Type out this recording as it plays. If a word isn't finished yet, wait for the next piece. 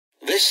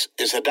This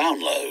is a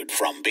download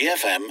from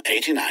BFM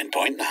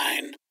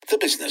 89.9, the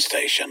business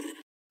station.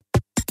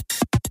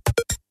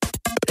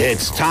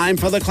 It's time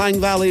for the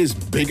Klang Valley's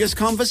biggest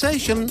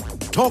conversation.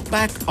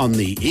 Talkback on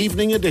the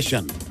evening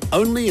edition,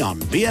 only on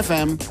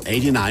BFM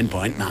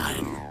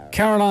 89.9.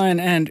 Caroline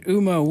and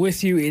Uma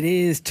with you. It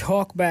is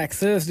Talkback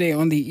Thursday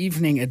on the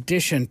evening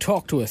edition.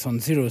 Talk to us on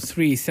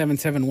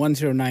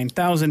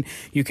 0377109000.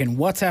 You can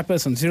WhatsApp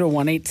us on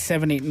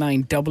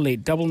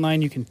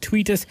 018-789-8899. You can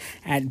tweet us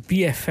at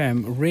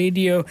BFM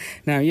Radio.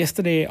 Now,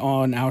 yesterday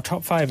on our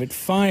Top 5 at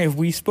 5,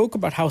 we spoke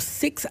about how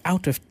 6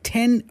 out of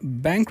 10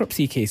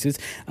 bankruptcy cases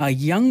are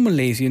young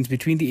Malaysians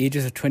between the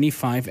ages of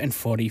 25 and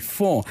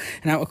 44.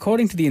 Now,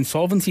 according to the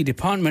Insolvency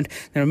Department,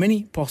 there are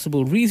many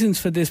possible reasons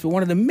for this, but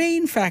one of the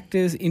main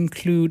factors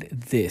include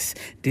this: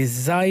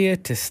 desire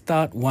to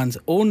start one's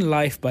own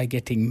life by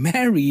getting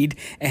married,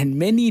 and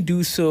many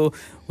do so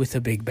with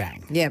a big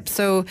bang. Yep.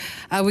 So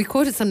we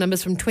quoted some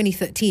numbers from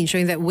 2013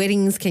 showing that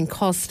weddings can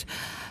cost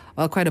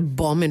quite a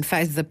bomb. In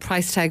fact, the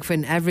price tag for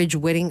an average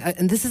wedding,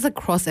 and this is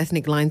across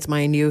ethnic lines,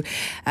 mind you,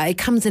 it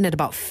comes in at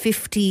about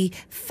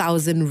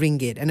 50,000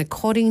 ringgit. And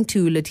according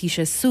to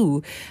Letitia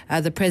Su,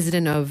 the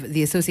president of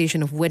the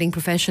Association of Wedding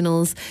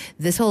Professionals,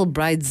 this whole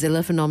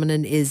bridezilla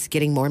phenomenon is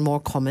getting more and more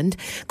common.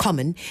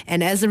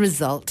 And as a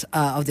result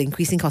of the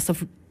increasing cost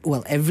of,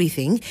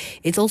 everything,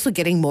 it's also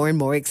getting more and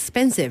more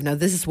expensive. Now,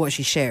 this is what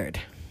she shared.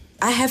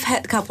 I have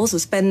had couples who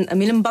spend $1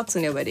 million on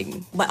their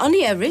wedding. But on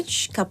the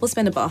average, couples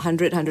spend about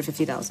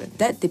 150,000.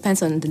 That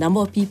depends on the number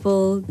of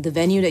people, the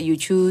venue that you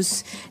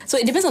choose. So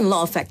it depends on a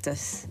lot of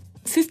factors.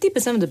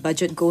 50% of the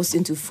budget goes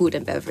into food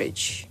and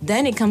beverage.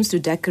 Then it comes to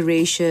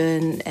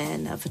decoration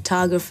and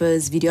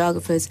photographers,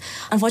 videographers.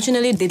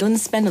 Unfortunately, they don't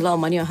spend a lot of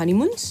money on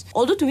honeymoons.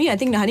 Although to me, I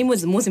think the honeymoon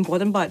is the most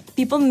important part.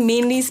 People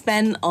mainly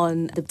spend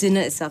on the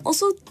dinner itself.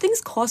 Also, things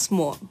cost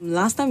more.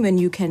 Last time when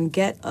you can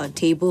get a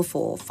table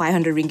for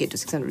 500 ringgit to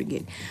 600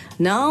 ringgit.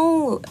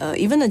 Now,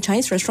 even a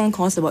Chinese restaurant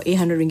costs about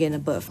 800 ringgit and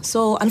above.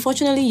 So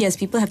unfortunately, yes,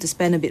 people have to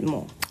spend a bit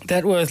more.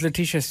 That was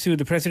Letitia Su,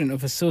 the president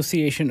of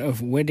Association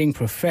of Wedding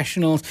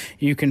Professionals.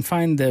 You can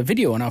find the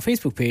video on our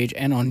Facebook page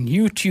and on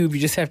YouTube. You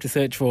just have to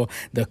search for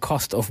the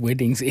cost of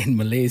weddings in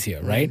Malaysia,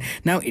 right?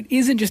 Now, it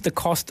isn't just the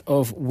cost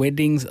of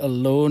weddings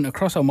alone.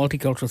 Across our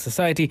multicultural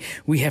society,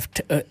 we have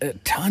a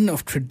ton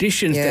of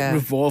traditions that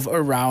revolve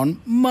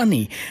around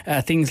money.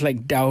 Things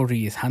like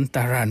dowries,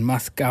 hantaran,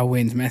 mas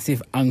kawins,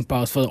 massive ang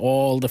paos for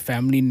all the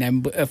family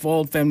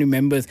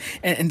members.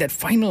 And that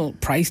final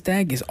price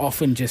tag is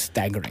often just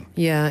staggering.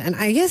 Yeah, and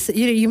I guess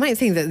you might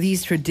think that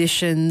these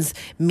traditions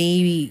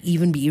may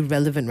even be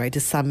irrelevant, right, to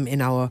some in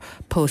our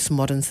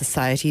postmodern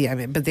society. I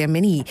mean, but there are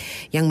many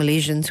young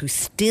Malaysians who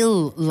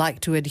still like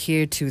to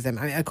adhere to them.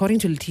 I mean, according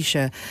to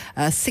Letitia,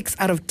 6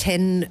 out of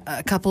 10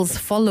 couples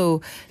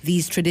follow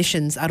these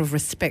traditions out of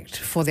respect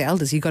for their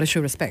elders. You've got to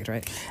show respect,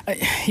 right?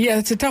 Yeah,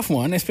 it's a tough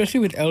one, especially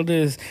with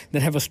elders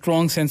that have a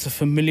strong sense of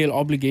familial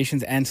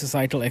obligations and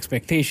societal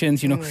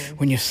expectations. You know,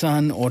 when your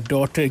son or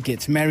daughter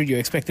gets married, you're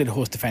expected to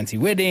host a fancy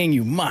wedding.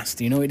 You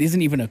must, it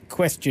isn't even a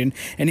question.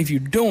 And if you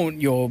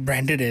don't, you're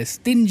branded as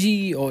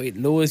stingy, or it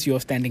lowers your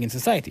standing in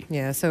society.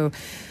 Yeah, so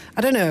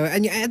I don't know.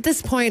 And at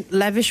this point,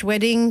 lavish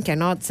wedding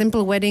cannot,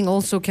 simple wedding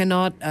also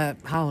cannot.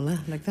 How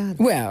like that?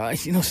 Well,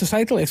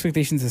 societal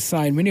expectations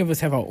aside, many of us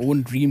have our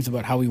own dreams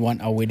about how we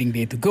want our wedding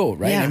day to go,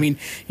 right? Yeah. I mean,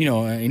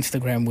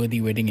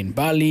 Instagram-worthy wedding in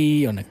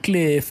Bali, on a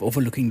cliff,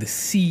 overlooking the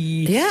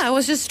sea. Yeah, I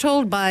was just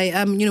told by,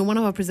 one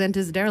of our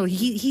presenters, Daryl.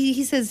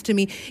 He says to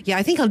me,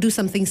 I think I'll do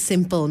something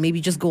simple. Maybe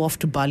just go off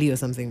to Bali or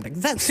something. Like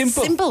that's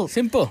simple.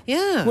 Simple.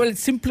 Yeah. Well,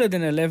 it's simpler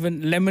than a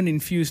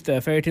lemon-infused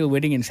fairy tale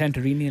wedding in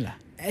Santorini lah.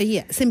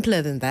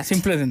 Simpler than that.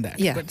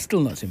 Yeah. But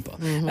still not simple.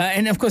 Mm-hmm.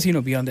 And of course,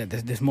 beyond that,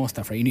 there's more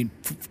stuff, right? You need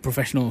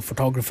professional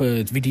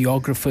photographers,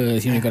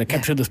 videographers, you've got to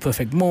capture those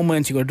perfect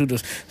moments, you've got to do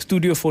those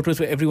studio photos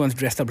where everyone's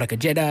dressed up like a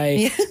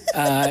Jedi.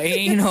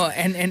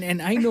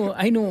 And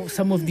I know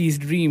some of these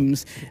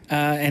dreams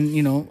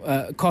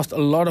cost a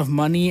lot of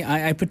money.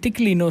 I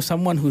particularly know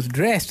someone whose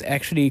dress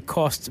actually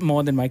costs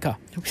more than my car.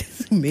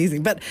 It's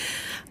amazing. But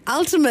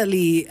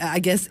ultimately, I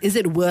guess, is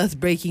it worth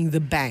breaking the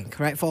bank,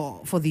 right,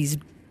 for these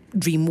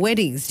dream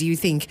weddings? Do you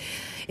think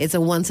it's a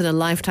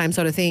once-in-a-lifetime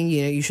sort of thing?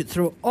 You should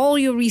throw all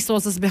your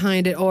resources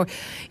behind it, or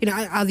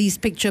are these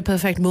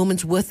picture-perfect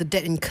moments worth the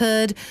debt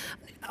incurred?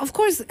 Of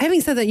course,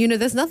 having said that,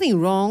 there's nothing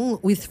wrong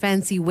with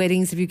fancy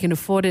weddings if you can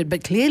afford it,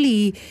 but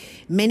clearly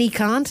many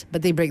can't,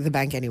 but they break the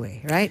bank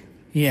anyway, right?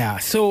 Yeah.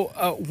 So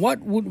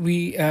what would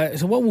we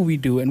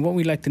do, and what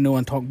we'd like to know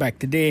on Talkback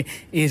today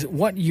is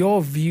what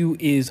your view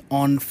is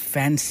on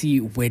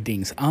fancy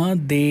weddings. Are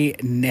they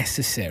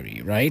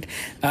necessary, right?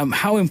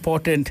 How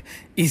important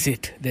is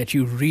it that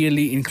you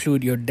really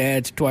include your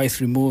dad's twice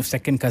removed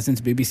second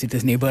cousin's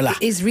babysitter's neighbour lah?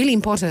 It's really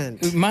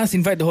important. You must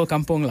invite the whole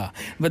kampong lah.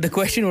 But the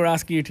question we're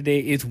asking you today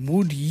is,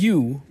 would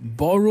you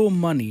borrow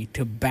money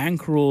to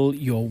bankroll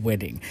your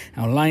wedding?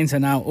 Our lines are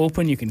now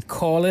open. You can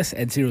call us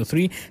at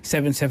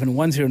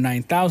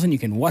 03-7710-9000. You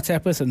can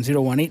WhatsApp us on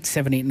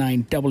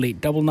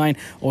 018-789-8899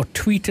 or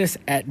tweet us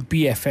at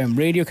BFM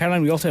Radio.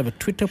 Caroline, we also have a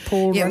Twitter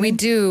poll Yeah, running. we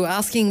do.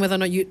 Asking whether or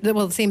not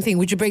the same thing.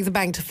 Would you break the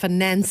bank to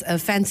finance a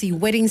fancy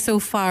wedding? So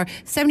far,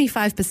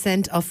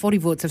 75% of 40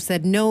 votes have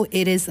said no,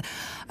 it is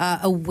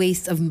a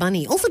waste of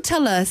money. Also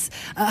tell us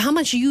how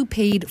much you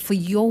paid for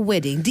your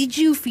wedding. Did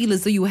you feel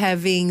as though you were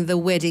having the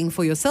wedding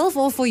for yourself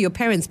or for your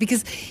parents?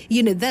 Because,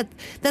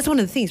 that's one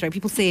of the things, right?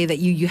 People say that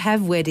you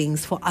have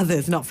weddings for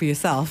others, not for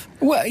yourself.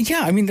 Well,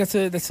 yeah, I mean, that's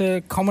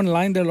a common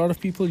line that a lot of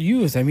people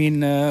use. I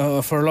mean,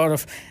 for a lot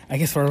of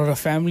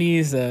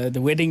families, the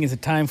wedding is a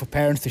time for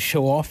parents to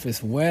show off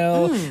as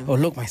well. Oh,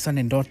 look, my son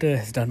and daughter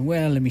has done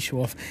well. Let me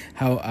show off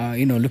how,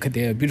 look at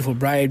their beautiful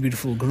bride,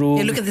 beautiful groom.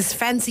 Yeah, look at this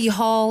fancy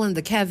hall and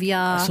the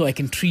caviar. So I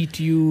can treat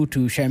you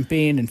to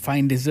champagne and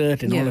fine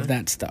dessert and all of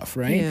that stuff,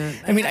 right? Yeah.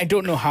 I mean, I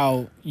don't know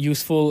how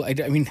useful. I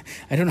don't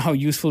know how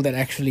useful that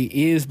actually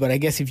is. But I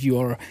guess if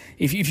you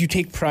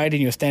take pride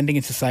in your standing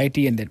in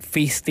society and that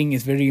face thing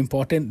is very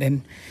important,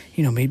 then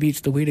maybe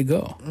it's the way to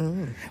go.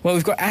 Well,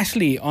 we've got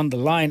Ashley on the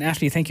line.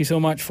 Ashley, thank you so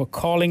much for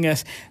calling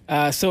us.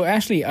 So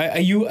Ashley, are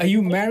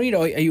you married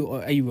or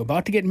are you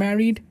about to get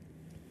married?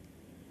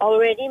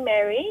 Already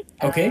married.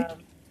 Okay.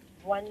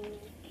 One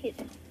kid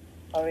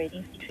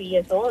already 3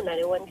 years old,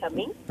 another one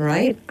coming.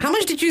 Right. How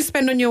much did you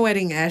spend on your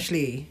wedding,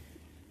 Ashley?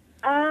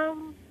 I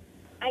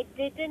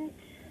didn't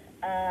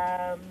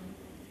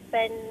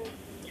spend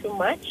too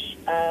much.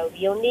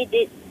 We only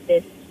did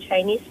this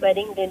Chinese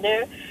wedding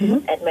dinner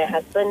at my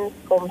husband's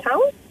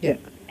hometown. Yeah.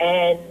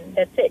 And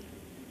that's it.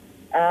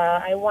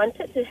 I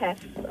wanted to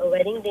have a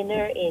wedding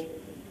dinner in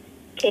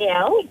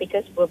KL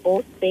because we're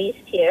both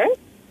based here.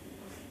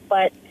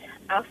 But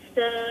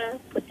after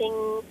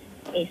putting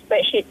a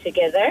spreadsheet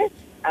together,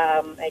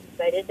 I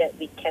decided that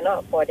we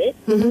cannot afford it.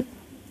 So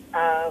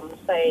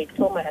I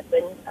told my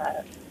husband,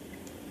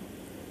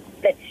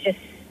 let's just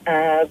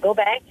go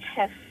back,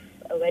 have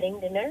a wedding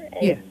dinner,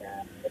 and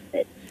that's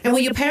it. And were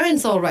your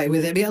parents all right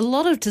with it? A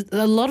lot of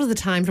the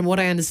time, from what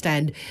I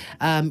understand,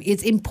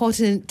 it's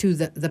important to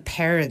the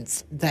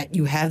parents that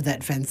you have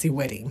that fancy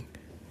wedding.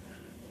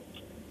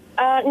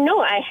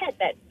 No, I had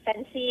that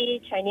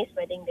fancy Chinese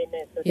wedding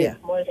dinner, so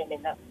that's more than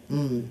enough.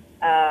 And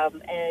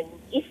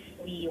if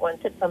we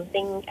wanted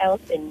something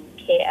else in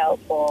KL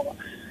for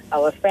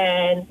our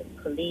friends and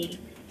colleagues,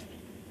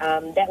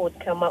 that would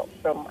come out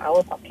from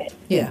our pocket.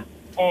 Yeah.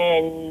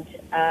 And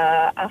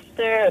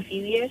after a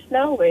few years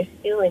now, we're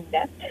still in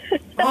debt.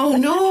 Oh,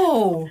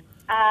 no!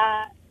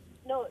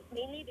 No,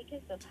 mainly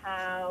because of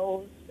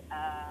house,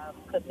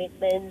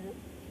 commitments,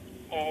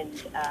 and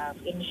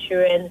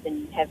insurance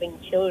and having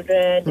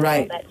children and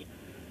all that.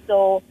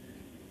 So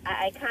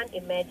I can't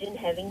imagine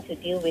having to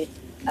deal with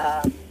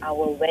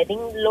our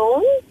wedding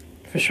loan.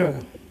 For sure.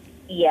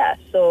 Yeah,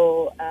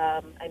 so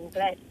I'm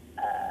glad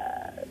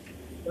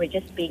we're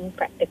just being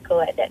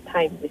practical at that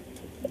time with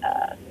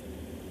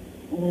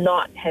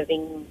not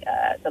having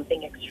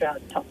something extra on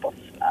top of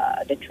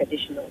the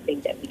traditional thing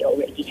that we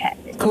already had.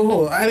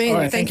 Cool. I mean,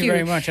 All right, thank you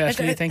very much,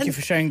 Ashley. Thank you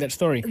for sharing that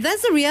story.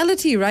 That's the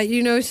reality, right?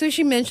 So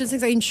she mentions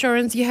things like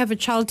insurance, you have a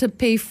child to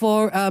pay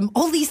for,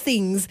 all these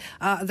things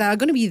that are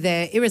going to be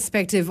there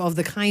irrespective of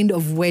the kind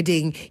of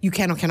wedding you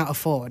can or cannot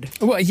afford.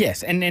 Well,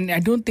 yes, and I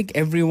don't think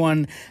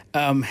everyone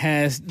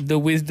has the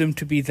wisdom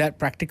to be that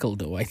practical,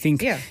 though. I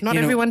think not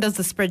everyone does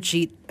the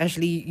spreadsheet.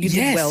 Actually, you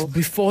did well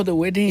before the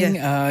wedding.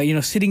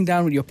 Sitting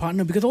down with your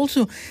partner, because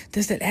also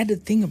there's that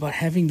added thing about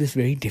having this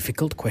very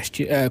difficult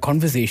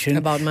conversation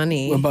about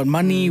money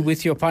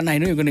with your partner. I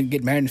know you're going to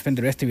get married and spend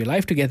the rest of your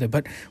life together,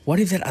 but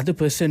what if that other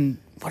person?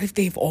 What if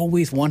they've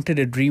always wanted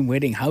a dream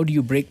wedding? How do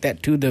you break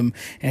that to them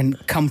and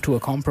come to a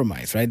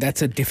compromise, right?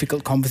 That's a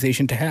difficult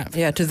conversation to have.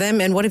 Yeah, to them.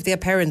 And what if their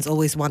parents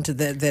always wanted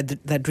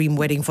their dream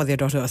wedding for their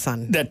daughter or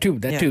son? That too.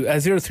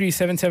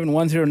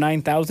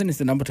 03-7710-9000 is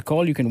the number to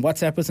call. You can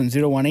WhatsApp us on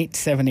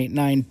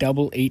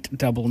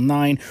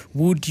 018-789-8899.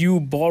 Would you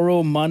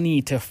borrow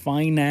money to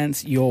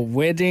finance your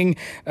wedding?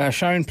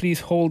 Sharon, please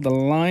hold the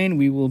line.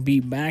 We will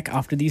be back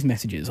after these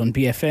messages on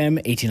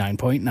BFM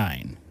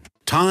 89.9.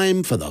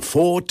 Time for the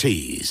 4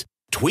 T's.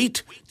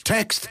 Tweet,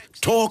 text,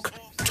 talk,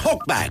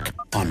 talk back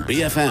on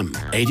BFM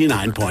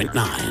 89.9.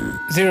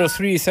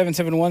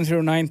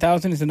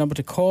 03-7710-9000 is the number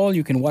to call.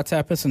 You can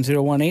WhatsApp us on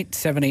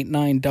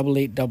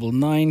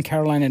 018-789-8899.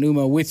 Caroline and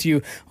Uma with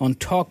you on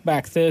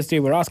Talkback Thursday.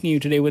 We're asking you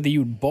today whether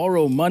you'd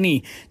borrow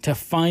money to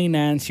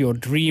finance your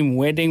dream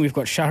wedding. We've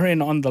got Sharon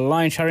on the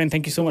line. Sharon,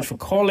 thank you so much for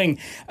calling.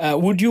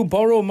 Would you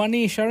borrow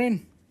money,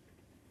 Sharon?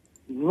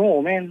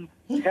 No, man.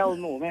 Hell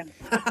no, man.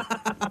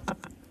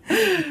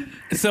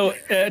 So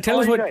tell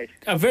us what...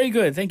 very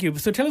good, thank you.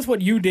 So tell us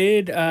what you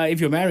did if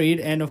you're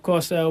married, and of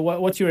course,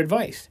 what's your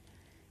advice?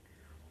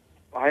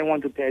 I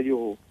want to tell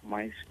you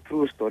my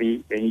true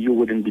story, and you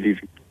wouldn't believe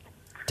it.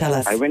 Tell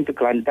us. I went to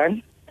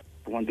Kelantan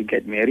want to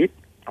get married,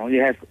 I only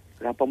have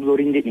 80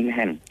 ringgit in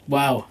hand.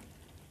 Wow.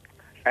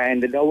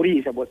 And the dowry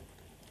is about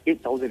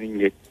 8,000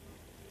 ringgit.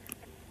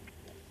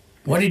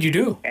 What did you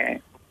do?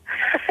 And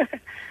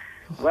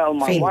well,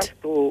 Faint.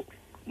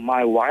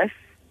 my wife,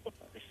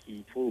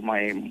 she told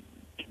my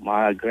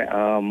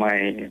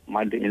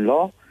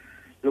mother-in-law,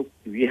 look,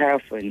 we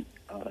have a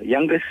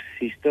youngest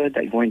sister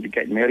that's going to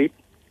get married.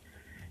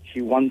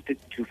 She wanted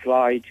to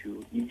fly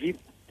to Egypt.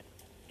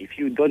 If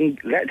you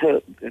don't let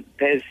her,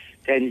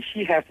 then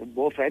she have a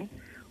boyfriend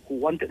who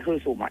wanted her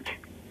so much.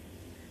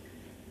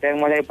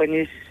 Then what happened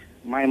is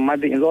my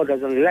mother-in-law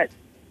doesn't let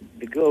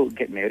the girl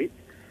get married.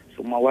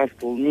 So my wife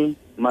told me,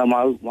 my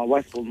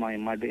wife told my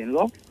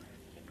mother-in-law,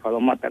 kalau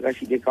mak tak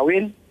kasih dia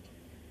kahwin,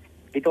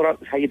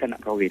 saya tak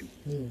nak kahwin.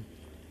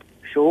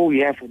 So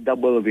we have a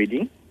double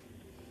wedding.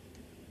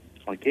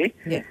 Okay?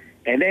 Yeah.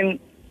 And then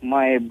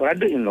my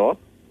brother-in-law,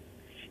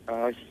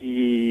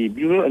 he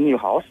built a new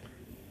house.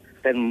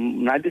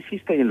 Then another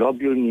sister-in-law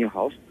built a new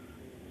house.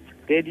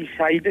 They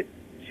decided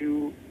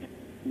to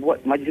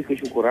buat majlis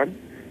kesyukuran.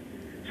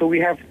 So we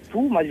have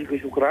 2 majlis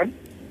kesyukuran,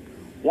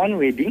 1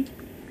 wedding.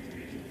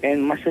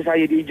 And masa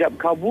saya diijab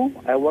kabul,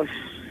 I was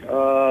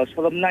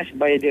solemnized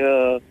by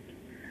the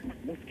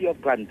Mufti of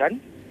Kelantan.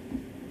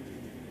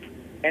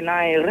 And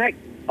I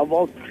racked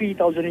about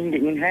 3,000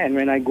 ringgit in hand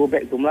when I go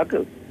back to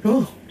Melaka.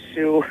 Oh.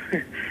 So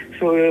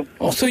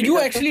So you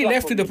actually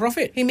left with the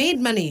Prophet? He made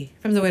money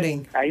from the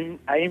wedding.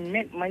 I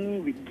made money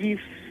with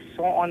gifts,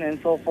 so on and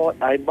so forth.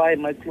 I buy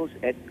my clothes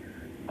at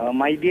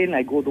Maidin.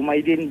 I go to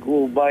Maidin,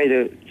 go buy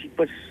the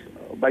cheapest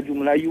baju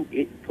Melayu,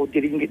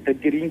 40 ringgit,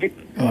 30 ringgit.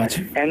 What?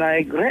 And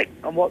I grabbed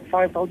about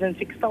 5,000,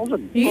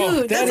 6,000.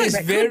 That that's is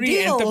a good very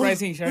deal.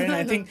 enterprising,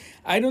 Sharon.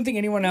 I don't think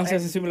anyone else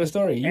has a similar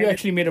story. You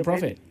actually made a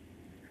profit.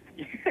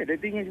 Yeah, the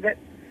thing is that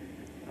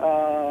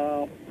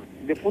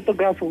the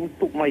photographer who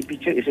took my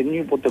picture is a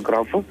new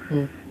photographer.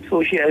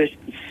 So she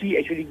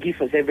actually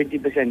gives a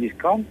 70%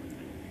 discount.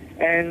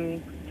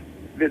 And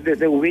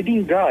the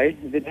wedding guy,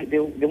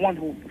 the one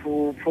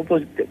who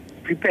proposed,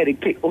 prepared the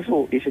cake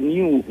also is a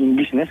new in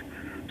business.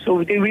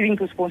 So they're willing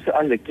to sponsor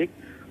us the cake.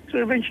 So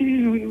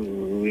eventually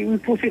we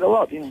profit a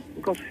lot,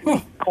 because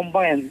we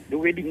combine the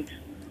weddings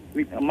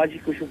with a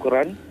Majlis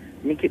Kesyukuran,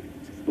 make it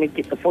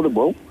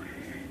affordable.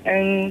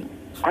 And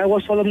I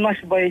was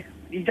solemnized by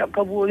Ijab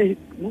Kabul oleh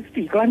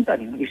Mufti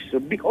Kelantan. It's a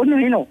big honor,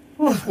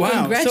 Wow.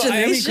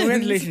 Congratulations. So,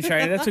 congratulations,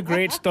 Shari. That's a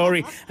great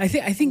story. I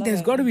think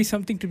there's got to be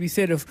something to be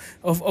said of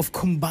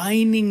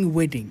combining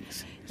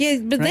weddings. Yeah,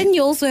 but then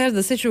you also have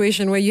the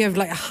situation where you have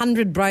like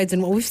 100 brides,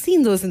 and we've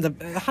seen those in the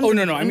 100, Oh,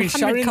 no. I mean, 100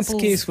 Sharon's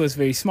couples. case was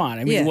very smart.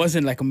 I mean, Yeah. it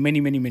wasn't like many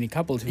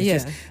couples. It was Yeah.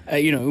 just,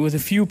 it was a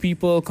few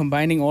people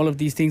combining all of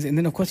these things. And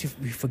then, of course, you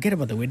forget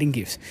about the wedding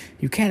gifts.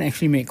 You can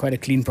actually make quite a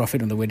clean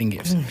profit on the wedding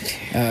gifts.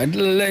 Let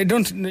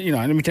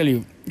me tell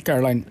you,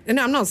 Caroline,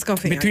 No, I'm not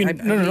scoffing.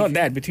 not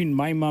that. Between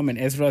my mum and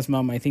Ezra's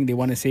mum, I think they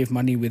want to save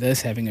money with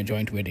us having a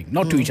joint wedding.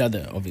 Not to each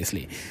other,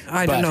 obviously.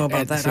 I but don't know at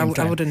about the that. same I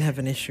time. wouldn't have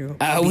an issue.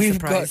 I'd be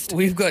surprised.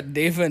 We've got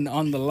Devan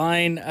on the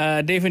line.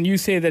 Devan, you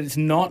say that it's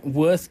not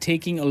worth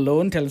taking a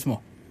loan. Tell us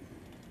more.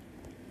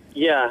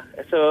 Yeah,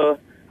 so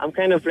I'm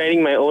kind of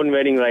planning my own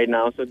wedding right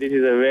now, so this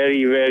is a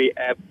very, very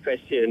apt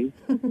question.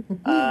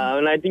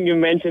 And I think you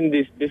mentioned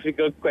this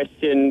difficult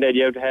question that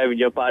you have to have with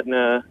your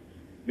partner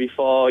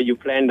before you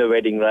plan the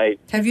wedding, right?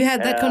 Have you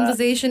had that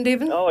conversation,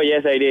 David? Oh,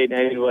 yes, I did,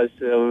 and it was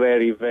a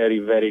very, very,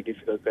 very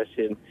difficult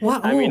question. Wow.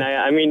 I mean,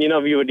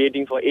 we were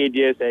dating for 8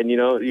 years, and, you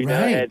never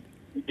Right. had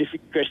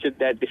question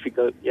that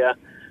difficult, yeah.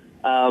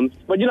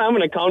 But, I'm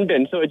an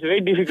accountant, so it's very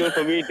difficult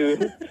for me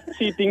to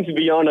see things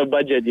beyond a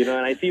budget, and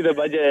I see the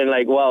budget and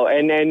like, wow.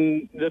 And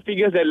then the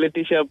figures that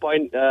Letitia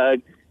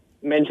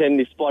mentioned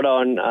is spot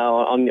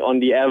on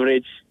the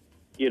average,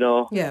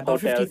 about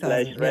hotel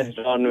 50,000, /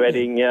 restaurant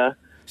wedding, yeah.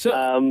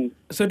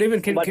 So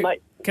David, but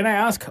can I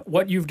ask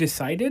what you've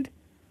decided?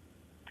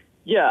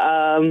 Yeah,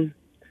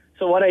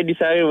 so what I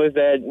decided was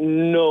that,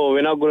 no,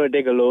 we're not going to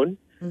take a loan.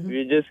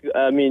 We just,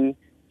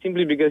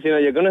 simply because,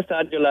 you're going to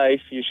start your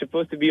life. You're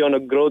supposed to be on a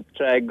growth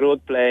track,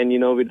 growth plan,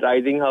 with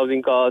rising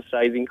housing costs,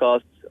 rising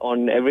costs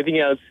on everything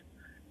else.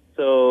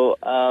 So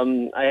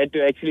I had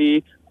to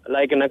actually,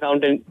 like an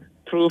accountant,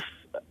 prove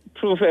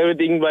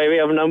everything by way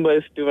of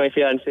numbers to my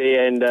fiancée.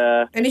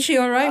 And is she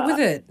all right with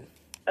it?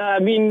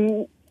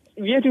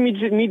 We have to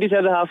meet each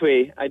other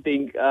halfway, I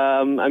think.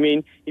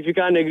 If you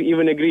can't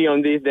even agree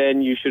on this,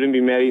 then you shouldn't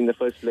be married in the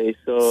first place.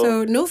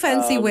 So no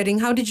fancy wedding.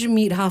 How did you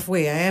meet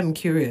halfway? I am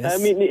curious.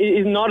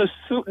 It's not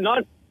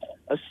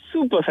a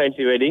super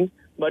fancy wedding,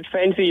 but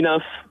fancy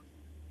enough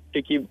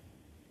to keep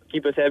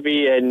us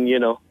happy and,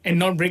 And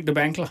not break the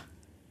bank, lah.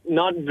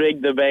 Not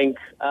break the bank.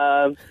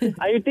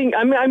 I think,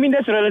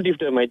 that's a relative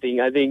term, I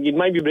think. I think it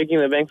might be breaking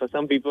the bank for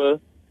some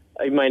people.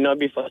 It might not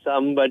be for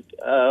some, but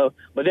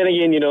then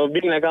again,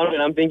 being an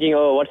accountant, I'm thinking,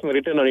 what's my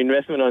return on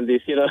investment on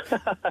this,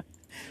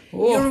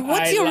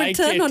 What's your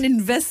return on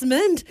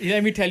investment?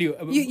 Let me tell you,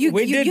 you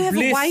have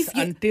bliss a wife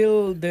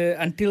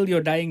until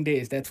your dying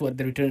days. That's what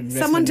the return on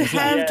investment someone to is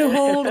like. have to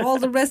hold all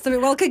the rest of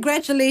it. Well,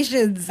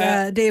 congratulations,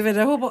 David.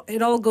 I hope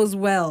it all goes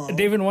well.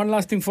 David, one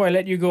last thing before I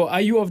let you go.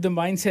 Are you of the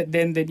mindset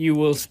then that you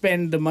will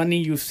spend the money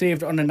you've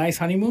saved on a nice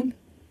honeymoon?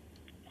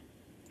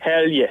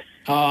 Hell yes.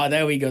 Oh,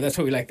 there we go. That's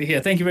what we like to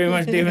hear. Thank you very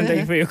much, David. Thank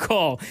you for your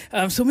call.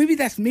 So maybe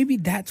that's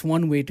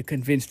one way to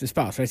convince the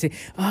spouse, right? Say,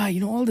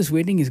 all this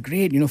wedding is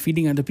great,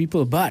 feeding other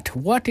people. But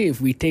what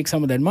if we take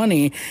some of that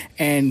money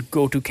and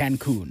go to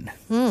Cancun?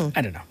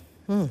 I don't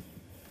know.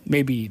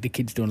 Maybe the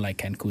kids don't like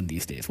Cancun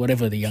these days,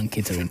 whatever the young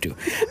kids are into.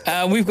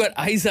 We've got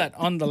Aizat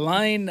on the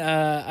line.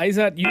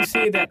 Aizat, you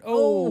say that,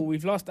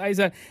 we've lost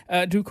Aizat.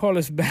 Do call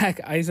us back.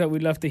 Aizat,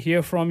 we'd love to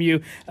hear from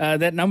you.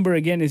 That number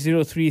again is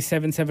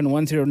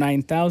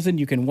 0377109000.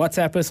 You can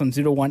WhatsApp us on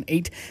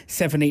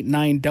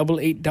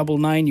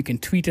 018-789-8899. You can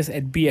tweet us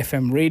at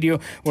BFM Radio.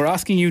 We're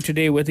asking you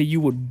today whether you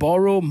would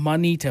borrow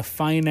money to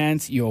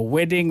finance your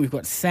wedding. We've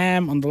got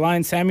Sam on the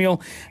line.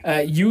 Samuel,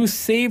 you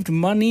saved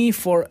money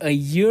for a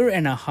year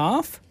and a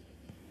half?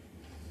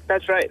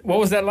 That's right. What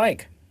was that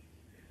like?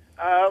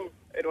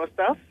 It was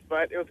tough,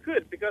 but it was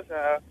good because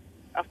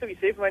after we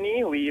saved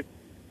money,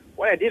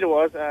 what I did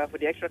was for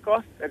the extra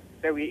costs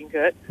that we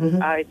incurred,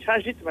 I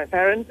charged it to my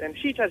parents, and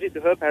she charged it to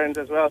her parents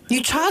as well.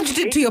 You charged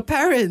it to your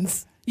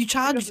parents? You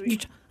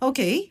charged?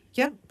 Okay,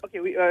 yeah.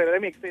 Okay,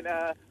 let me explain.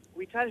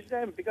 We charged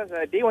them because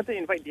they wanted to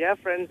invite their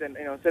friends and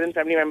certain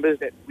family members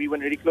that we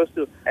weren't really close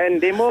to,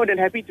 and they're more than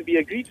happy to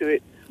agree to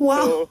it.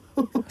 Wow.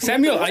 So,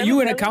 Samuel, are you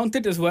an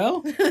accountant as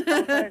well? I'm a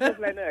financial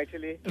planner,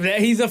 actually.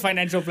 He's a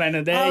financial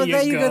planner.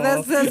 There you go.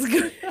 That's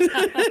good.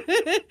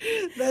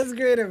 That's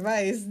great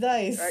advice.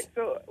 Nice. Right.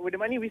 So with the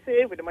money we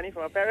saved, with the money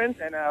from our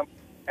parents, and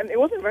it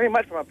wasn't very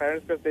much from our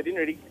parents because they didn't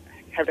really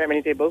have that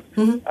many tables.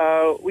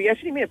 We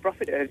actually made a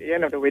profit at the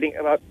end of the wedding,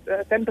 about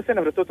 10%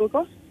 of the total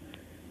cost.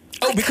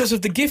 Oh, because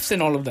of the gifts and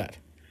all of that?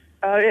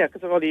 Yeah,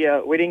 because of all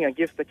the wedding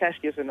gifts, the cash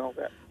gifts and all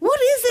that. What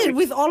is it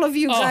with all of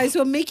you guys who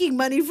are making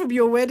money from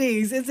your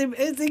weddings?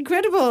 It's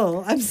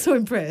incredible. I'm so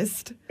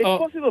impressed. It's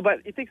possible,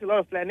 but it takes a lot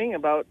of planning,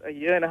 about a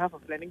year and a half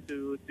of planning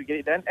to get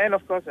it done. And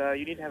of course,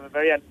 you need to have a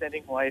very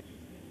understanding wife.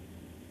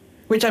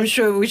 Which I'm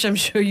sure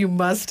you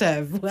must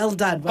have. Well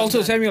done. Well also,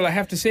 done. Samuel, I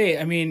have to say,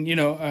 I mean,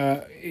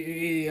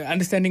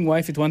 understanding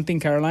wife is one thing,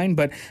 Caroline,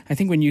 but I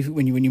think when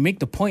you make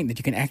the point that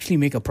you can actually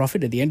make a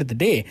profit at the end of the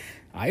day,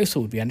 I also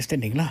would be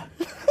understanding lah.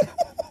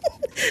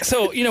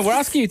 So, we're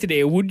asking you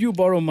today, would you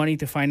borrow money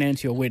to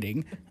finance your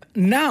wedding?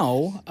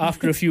 Now,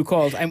 after a few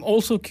calls, I'm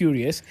also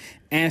curious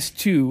as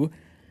to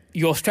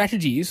your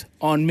strategies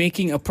on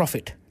making a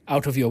profit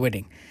out of your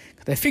wedding.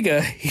 I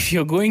figure if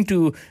you're going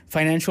to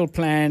financial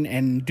plan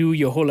and do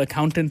your whole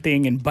accountant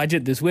thing and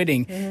budget this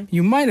wedding,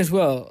 you might as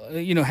well,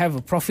 have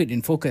a profit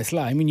in focus.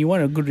 I mean, you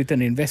want a good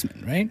return on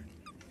investment, right?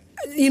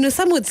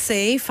 Some would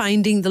say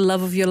finding the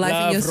love of your life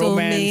and your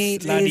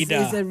soulmate romance,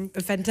 is a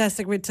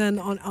fantastic return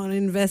on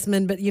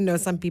investment. But,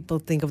 some people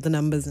think of the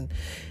numbers and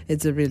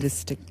it's a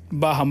realistic...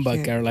 Bah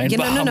humbug, Caroline.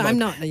 No, I'm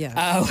not.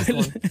 Yeah.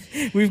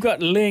 We've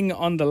got Ling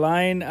on the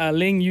line.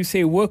 Ling, you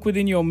say work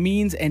within your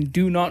means and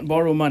do not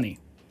borrow money.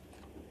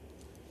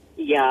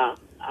 Yeah,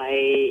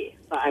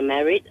 I'm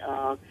married.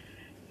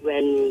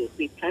 When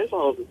we plan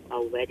for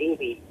our wedding,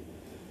 we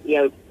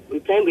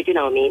plan within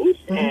our means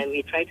and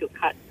we try to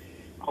cut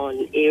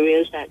on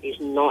areas that is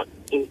not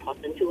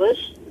important to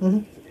us.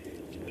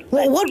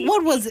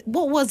 What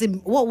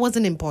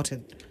wasn't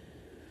important?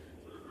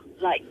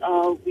 Like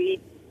we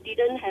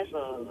didn't have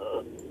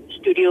a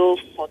studio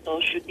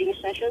photo shooting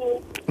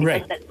session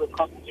because that would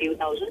cost a few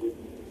thousand.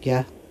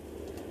 Yeah.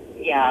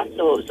 Yeah,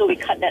 so we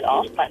cut that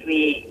off, but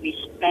we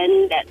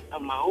spend that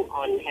amount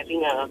on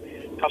having a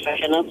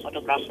professional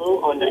photographer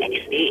on the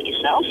X-day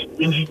itself,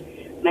 which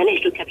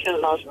managed to capture a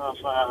lot of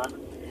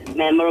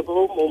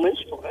memorable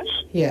moments for us.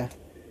 Yeah.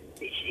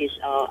 Which is,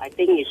 I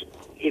think,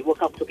 it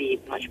worked out to be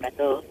much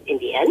better in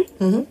the end.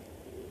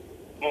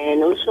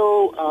 And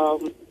also,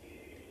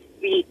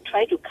 we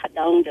try to cut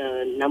down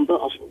the number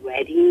of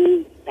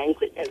wedding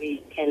banquets that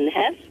we can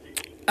have.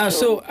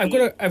 So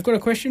I've got a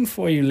question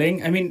for you,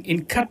 Ling. I mean,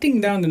 in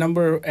cutting down the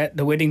number at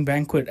the wedding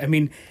banquet, I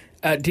mean,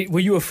 were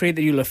you afraid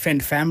that you'll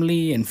offend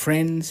family and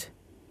friends?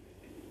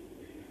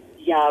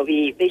 Yeah,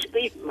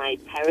 my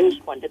parents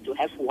wanted to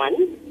have one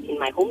in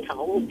my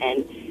hometown,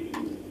 and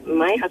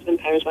my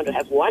husband's parents want to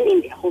have one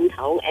in their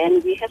hometown,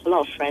 and we have a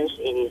lot of friends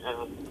in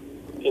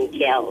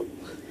KL.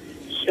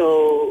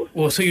 So...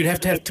 Oh, so you'd have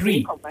to have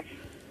three?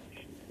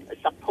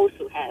 Supposed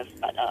to have,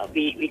 but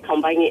we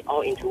combine it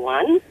all into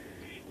one,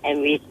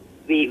 and we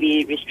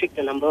restrict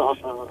the number of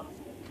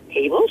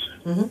tables.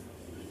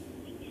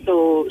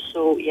 So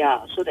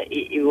that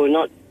it will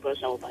not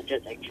burst our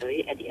budget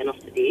actually at the end of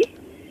the day.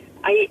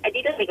 I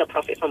didn't make a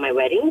profit from my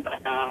wedding,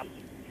 but I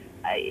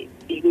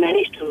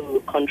managed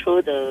to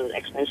control the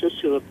expenses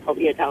to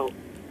probably about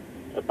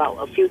about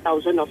a few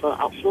thousand of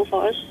outflow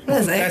for us.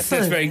 That's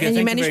That's very good. And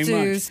you Thank you managed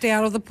very to much. stay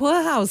out of the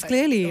poorhouse,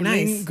 clearly.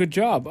 Nice. Good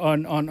job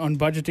on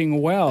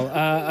budgeting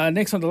well.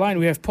 Next on the line,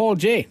 we have Paul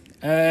J.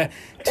 To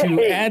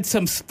add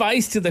some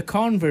spice to the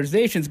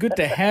conversation. It's good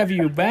to have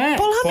you back,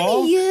 Paul,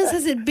 how many years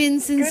has it been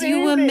since Good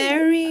you were evening.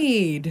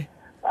 married?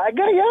 I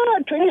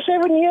got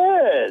 27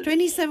 years.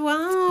 27,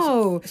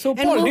 wow. So, And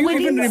Paul, were do you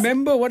even weddings-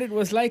 remember what it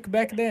was like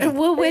back then?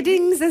 Were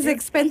weddings as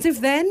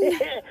expensive then?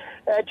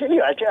 I tell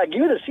you, I'll give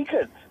you the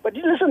secret. But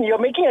listen, you're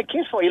making a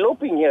case for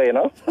eloping here, you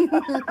know.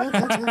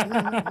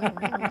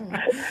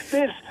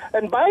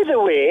 And by the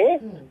way,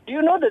 do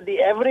you know that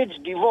the average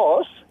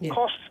divorce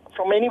costs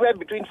from anywhere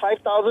between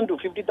 5,000 to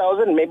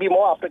 50,000, maybe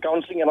more after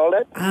counseling and all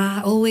that?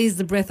 Always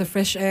the breath of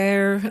fresh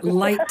air,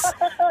 light,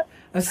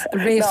 a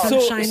ray of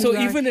sunshine. So you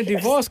are- even a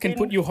divorce can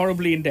put you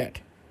horribly in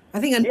debt. I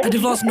think a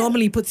divorce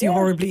normally puts you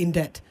horribly in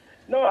debt.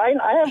 No,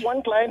 I have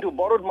one client who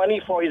borrowed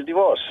money for his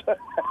divorce.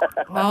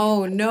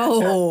 Oh,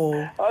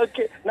 no.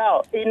 Okay.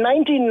 Now, in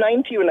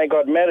 1990, when I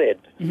got married,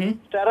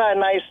 Sarah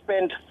and I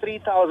spent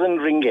 3,000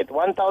 ringgit,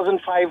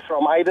 1,005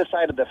 from either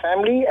side of the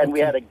family, and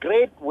we had a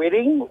great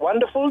wedding,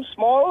 wonderful,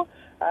 small,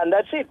 and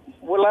that's it.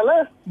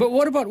 Wulala. But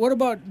what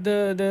about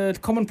the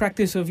common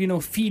practice of,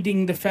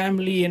 feeding the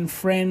family and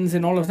friends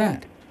and all of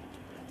that?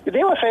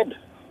 They were fed.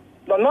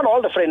 No, not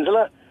all the friends.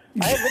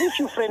 I have very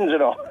few friends,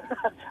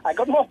 I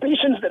got more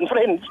patience than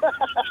friends.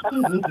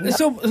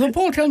 So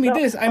Paul, tell me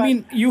this. I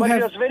mean, It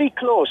was very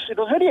close. It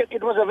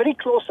was a very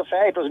close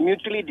affair. It was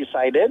mutually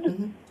decided.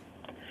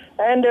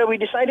 And we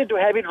decided to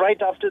have it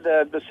right after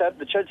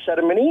the church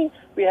ceremony.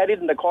 We had it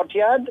in the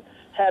courtyard,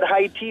 had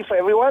high tea for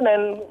everyone,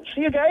 and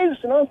see you guys.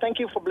 Thank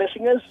you for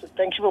blessing us.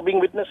 Thank you for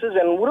being witnesses.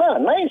 And wula,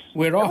 nice.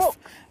 We're off.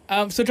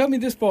 So tell me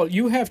this, Paul.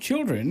 You have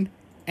children,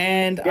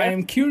 and I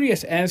am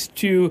curious as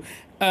to,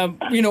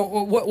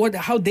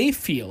 how they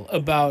feel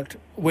about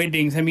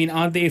weddings. I mean,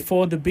 are they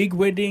for the big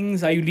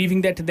weddings? Are you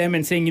leaving that to them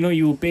and saying,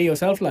 you pay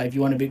yourself if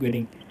you want a big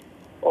wedding?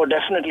 Oh,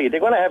 definitely. They're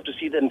going to have to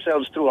see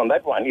themselves through on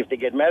that one if they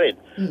get married.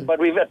 But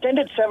we've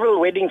attended several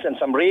weddings and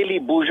some really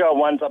bourgeois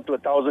ones, up to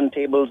 1,000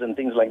 tables and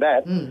things like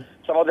that.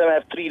 Some of them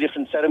have 3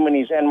 different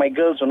ceremonies, and my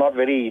girls are not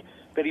very,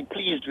 very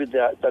pleased with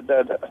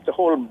the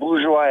whole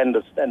bourgeois and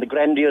the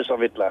grandiose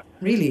of it.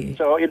 Really?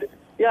 So, I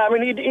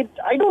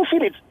don't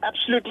feel it's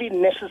absolutely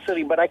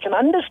necessary, but I can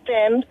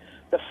understand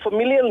the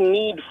familial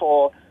need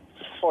for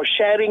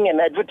sharing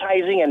and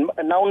advertising and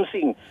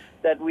announcing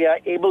that we are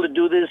able to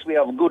do this, we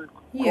have good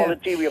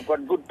quality, we have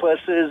got good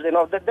purses,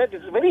 that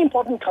is very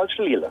important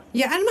culturally.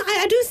 Yeah, and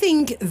I do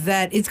think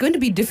that it's going to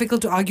be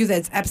difficult to argue that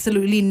it's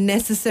absolutely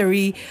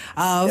necessary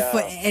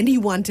for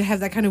anyone to have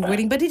that kind of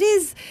wedding. But it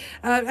is,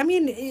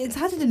 it's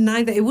hard to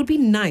deny that it would be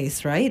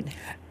nice, right?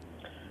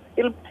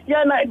 They've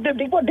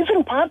got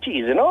different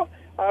parties,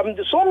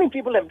 so many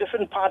people have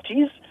different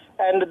parties,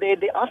 and they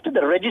after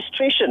the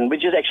registration,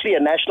 which is actually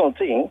a national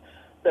thing,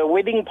 the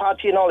wedding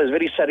party and all is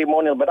very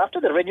ceremonial, but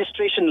after the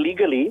registration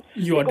legally,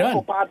 they go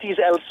for parties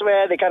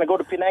elsewhere. They kind of go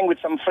to Penang with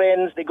some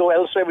friends. They go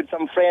elsewhere with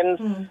some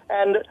friends.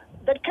 And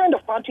that kind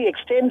of party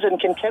extends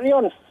and can carry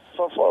on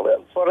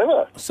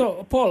forever.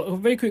 So, Paul, a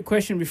very quick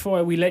question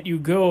before we let you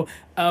go.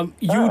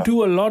 You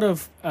do a lot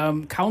of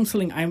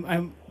counseling.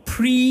 I'm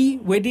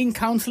pre-wedding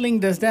counseling.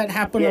 Does that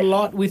happen a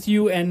lot with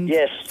you and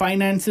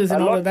finances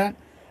and all of that?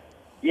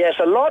 Yes,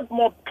 a lot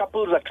more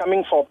couples are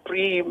coming for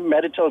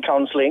pre-marital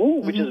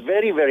counseling, which is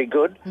very, very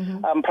good,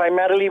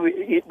 primarily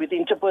with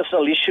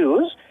interpersonal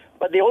issues.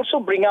 But they also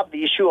bring up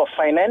the issue of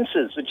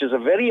finances, which is a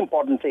very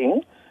important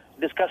thing,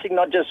 discussing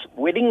not just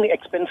wedding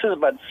expenses,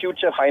 but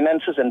future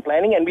finances and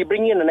planning. And we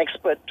bring in an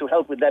expert to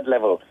help with that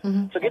level.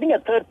 So getting a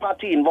third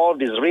party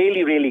involved is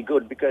really, really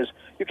good, because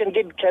you can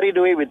get carried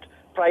away with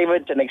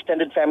private and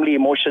extended family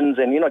emotions,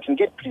 and it can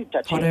get pretty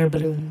touchy. Hot air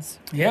balloons.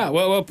 Yeah,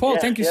 well, Paul,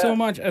 thank you so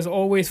much as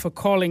always for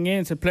calling in.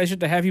 It's a pleasure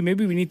to have you.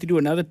 Maybe we need to do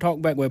another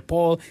talkback where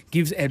Paul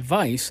gives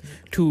advice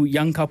to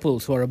young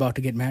couples who are about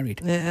to get married.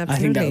 Yeah, absolutely. I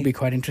think that would be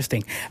quite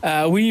interesting.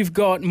 We've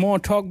got more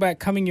talkback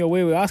coming your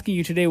way. We're asking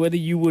you today whether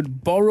you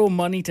would borrow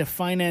money to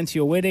finance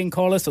your wedding.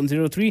 Call us on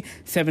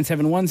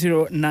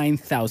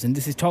 03-7710-9000.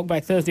 This is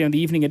Talkback Thursday on the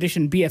evening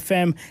edition,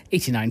 BFM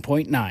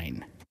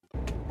 89.9.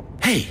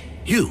 Hey,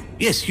 you.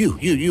 Yes, you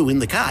in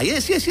the car.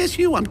 Yes,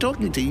 you. I'm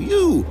talking to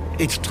you.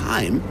 It's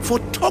time for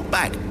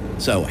Talkback.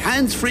 So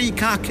hands-free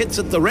car kits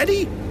at the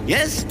ready?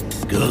 Yes?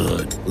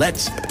 Good.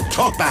 Let's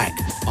talk back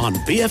on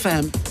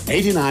BFM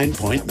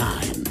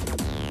 89.9.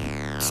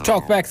 It's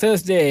Talkback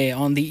Thursday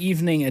on the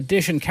evening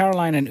edition.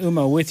 Caroline and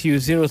Uma with you.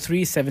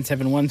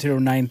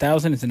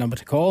 03-7710-9000 is the number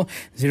to call.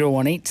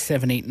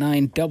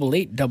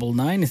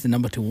 018-789-8899 is the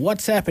number to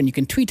WhatsApp. And you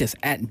can tweet us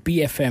at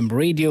BFM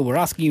Radio. We're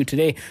asking you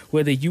today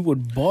whether you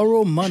would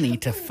borrow money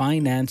to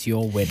finance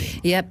your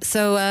wedding. Yep.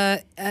 So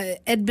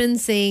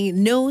Edmund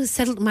saying, no,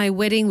 settled my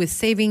wedding with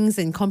savings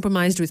and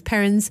compromised with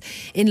parents,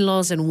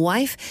 in-laws and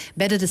wife.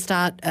 Better to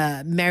start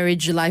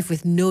marriage life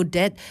with no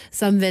debt.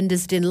 Some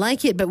vendors didn't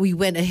like it, but we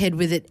went ahead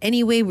with it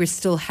anyway. anyway, we're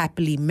still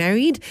happily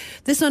married.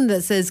 This one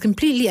that says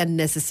completely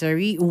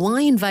unnecessary.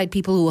 Why invite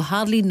people who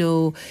hardly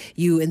know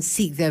you and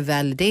seek their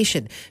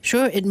validation?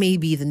 Sure, it may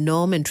be the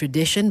norm and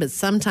tradition, but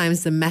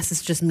sometimes the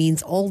masses just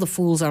means all the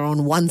fools are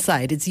on one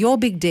side. It's your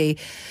big day.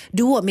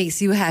 Do what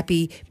makes you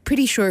happy.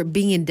 Pretty sure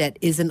being in debt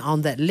isn't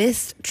on that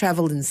list.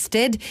 Travel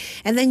instead.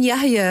 And then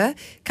Yahya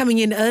coming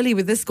in early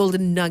with this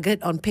golden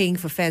nugget on paying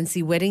for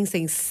fancy weddings,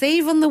 saying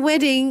save on the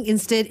wedding,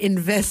 instead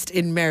invest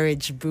in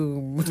marriage.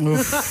 Boom.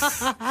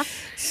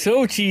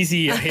 So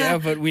cheesy, yeah,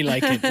 but we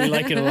like it. We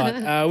like it a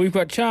lot. We've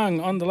got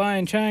Chang on the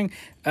line. Chang,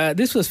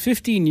 this was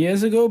 15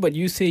 years ago, but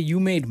you say you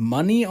made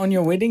money on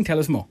your wedding. Tell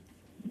us more.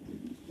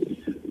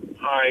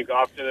 Hi, good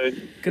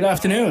afternoon. Good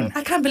afternoon.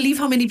 I can't believe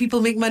how many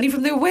people make money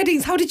from their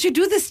weddings. How did you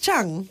do this,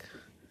 Chang?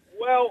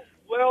 Well,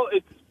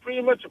 it's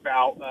pretty much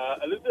about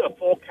a little bit of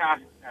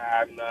forecast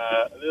and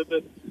a little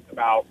bit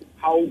about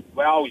how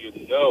well you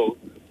know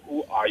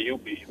who are you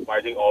be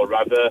inviting, or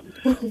rather,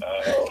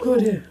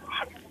 the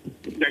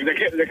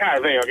kind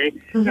of thing. Okay.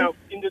 Mm-hmm. Now,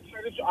 in the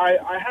tradition,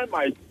 I had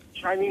my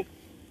Chinese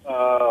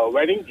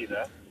wedding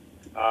dinner.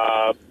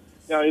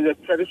 Now, in the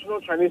traditional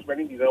Chinese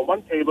wedding dinner,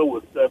 one table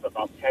would serve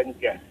about 10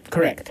 guests.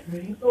 Correct.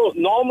 So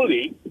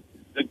normally,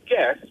 the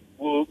guests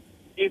will,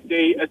 if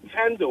they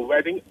attend the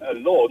wedding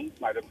alone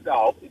by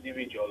themselves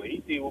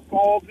individually, they will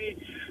probably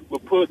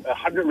put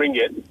 100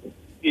 ringgit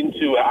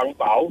into an ang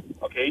bao,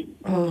 okay,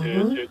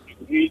 to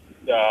greet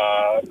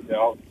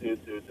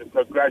to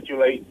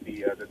congratulate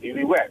the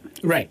newlyweds.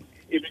 Right.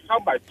 If they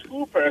come by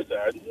two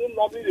persons,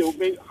 normally they will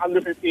make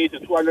 150 to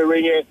 200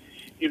 ringgit.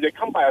 If they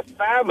come by a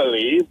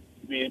family,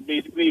 we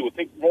basically will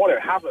take more than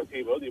half a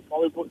table. They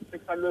probably put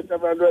 600,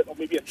 700, or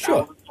maybe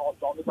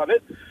 $1,000 on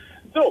it.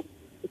 So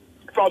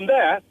from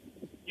there,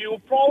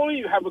 you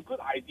probably have a good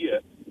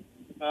idea.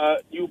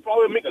 You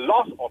probably make a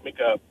loss or make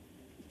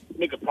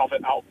a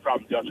profit out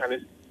from your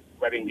Chinese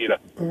wedding dinner.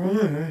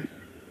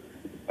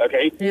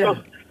 Okay. Yeah.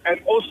 So, and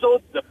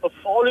also the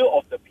portfolio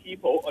of the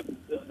people,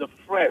 the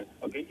friends.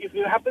 Okay, if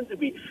you happen to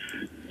be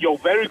your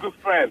very good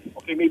friend,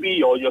 okay, maybe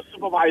your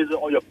supervisor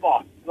or your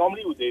boss,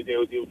 normally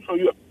they'll throw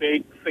you a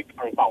big thick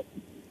ang bao.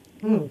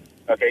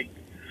 Okay,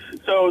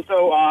 so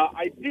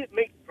I did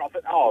make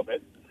profit out of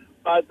it.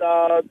 But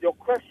your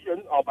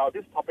question about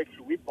this topic,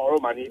 should we borrow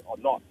money or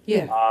not?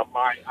 Yeah.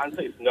 My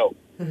answer is no.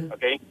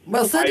 Okay.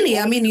 Well, certainly.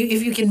 I mean,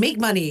 if you can make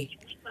money.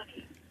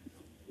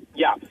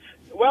 Yeah.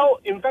 Well,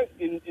 in fact,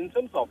 in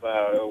terms of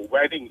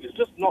wedding, it's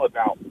just not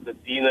about the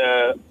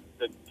dinner,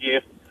 the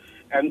gift,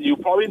 and you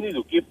probably need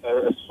to give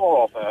a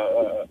sort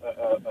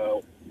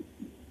of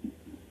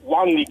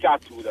one nikah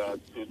to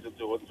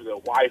the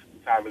wife's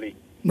family.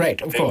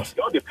 Right, of course. It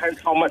all depends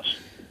how much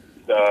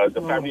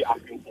the family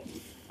asking for.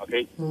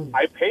 Okay,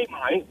 I pay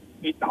mine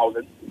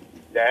 8,000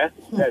 there,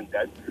 then.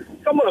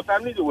 Some of the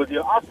families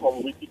will ask for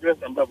a ridiculous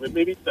number, with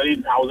maybe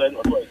 30,000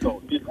 or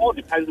so. It all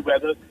depends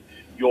whether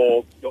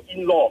your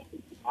in-law,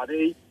 are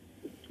they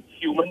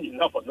human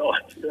enough or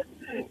not?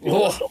 They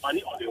want your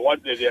money, or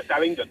they're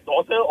selling the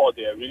daughter, or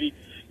they really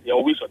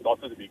wish your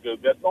daughter to be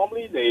good. But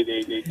normally they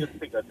just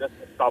take just a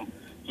sum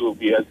to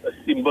be a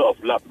symbol of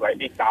love, right?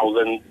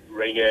 8,000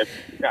 ringgit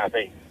kind of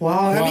thing.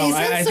 Wow. I mean, it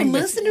sounds so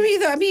mercenary,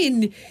 though. I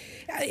mean,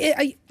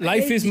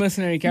 life is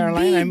mercenary,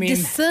 Caroline. I mean,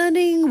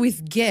 discerning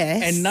with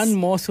guests, and none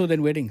more so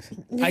than weddings.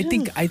 Yeah.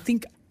 I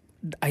think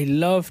I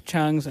love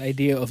Chang's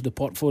idea of the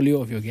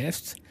portfolio of your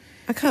guests.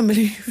 I can't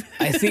believe.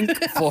 I think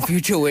for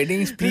future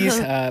weddings, please,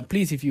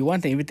 if you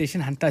want the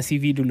invitation, hantar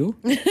CV dulu.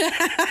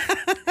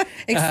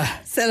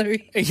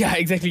 Salary. Yeah,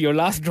 exactly. Your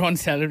last drawn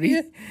salary.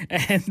 Yeah.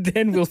 And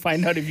then we'll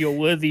find out if you're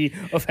worthy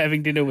of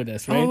having dinner with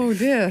us, right? Oh,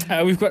 dear.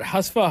 We've got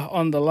Hasfa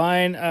on the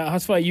line.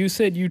 Hasfa, you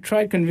said you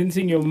tried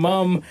convincing your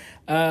mum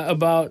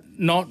about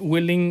not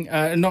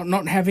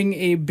having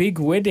a big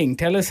wedding.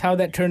 Tell us how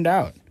that turned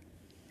out.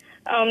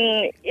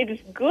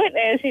 It's good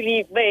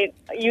actually, but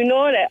you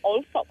know that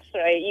old folks,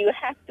 right? You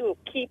have to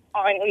keep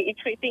on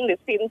reiterating the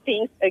same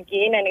things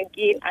again and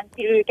again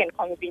until you can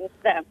convince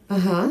them.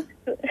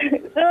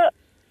 So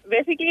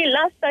basically,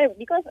 last time,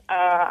 because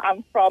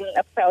I'm from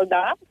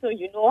Felda, so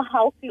you know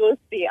how close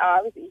they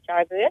are with each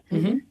other.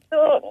 Mm-hmm.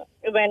 So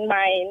when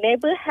my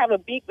neighbor have a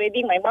big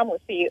wedding, my mom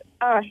would say,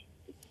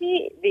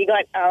 see, they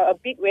got a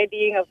big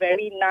wedding, a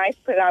very nice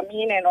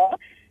pyramid and all.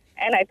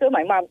 And I told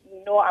my mom,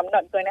 no, I'm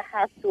not going to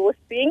have those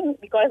things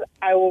because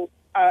I would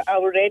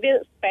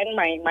rather spend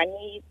my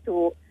money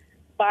to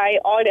buy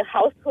all the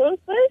household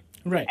first,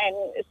 right, and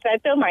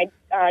settle my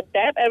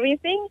debt,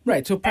 everything.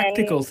 Right, so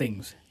practical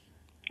things.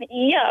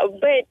 Yeah,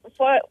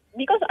 but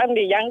because I'm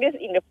the youngest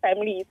in the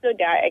family, so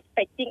they are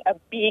expecting a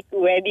big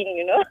wedding,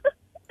 you know.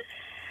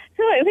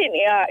 So I think,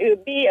 it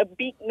would be a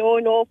big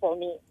no for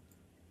me.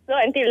 So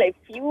until like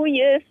few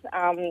years,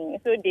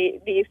 so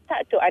they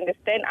start to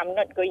understand I'm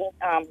not going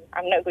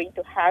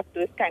to have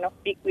those kind of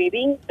big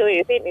weddings. So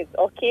they said it's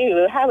okay, we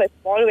will have a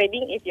small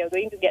wedding if you're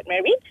going to get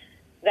married.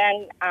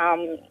 Then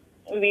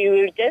we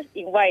will just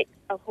invite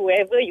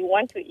whoever you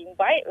want to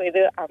invite,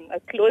 whether a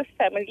close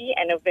family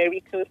and a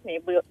very close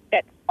neighbor.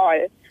 That's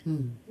all.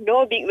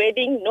 No big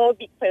wedding, no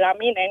big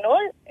pyramid and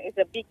all. is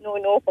a big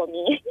no-no for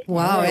me.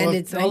 Wow, and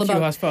it's all Thank you,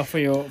 about Haspa,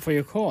 for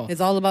your call.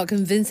 it's all about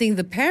convincing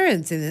the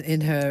parents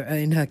in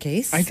her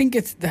case. I think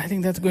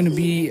that's going to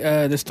be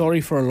the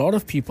story for a lot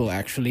of people.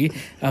 Actually,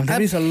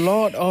 there is a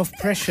lot of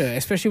pressure,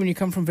 especially when you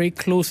come from very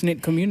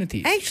close-knit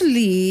communities.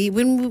 Actually,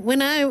 when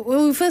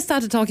we first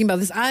started talking about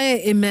this,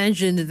 I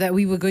imagined that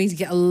we were going to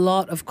get a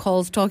lot of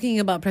calls talking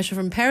about pressure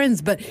from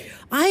parents, but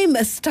I'm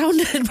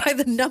astounded by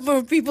the number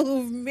of people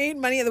who've made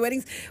money at the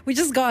weddings. We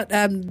just got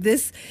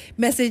this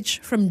message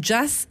from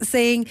Just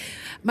saying,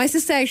 my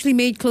sister actually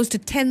made close to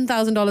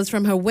 $10,000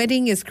 from her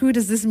wedding. As crude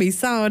as this may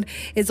sound,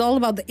 it's all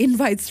about the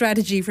invite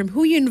strategy. From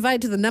who you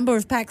invite to the number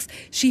of packs,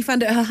 she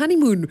funded her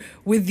honeymoon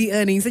with the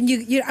earnings. And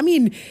I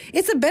mean,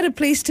 it's a better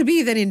place to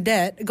be than in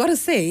debt, gotta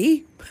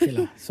say.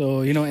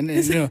 So, and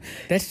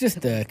that's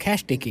just the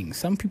cash taking.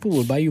 Some people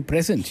will buy you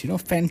presents,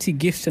 fancy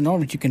gifts and all,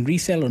 which you can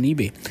resell on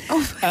eBay.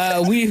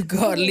 We've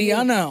got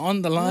Liana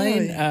on the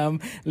line.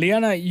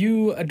 Liana,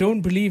 you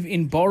don't believe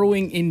in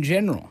borrowing in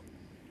general.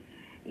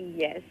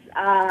 Yes,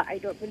 I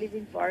don't believe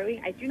in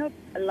borrowing. I do know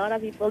a lot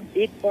of people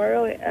did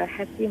borrow a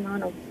hefty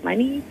amount of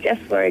money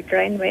just for a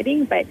grand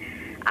wedding, but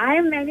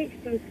I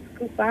managed to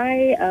scoop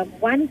by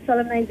one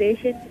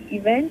solemnization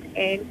event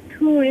and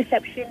 2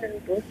 receptions on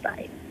both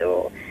sides.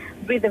 So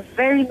with a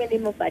very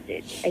minimal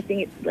budget. I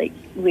think it's like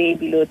way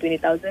below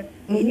 20,000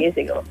 8 years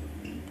ago.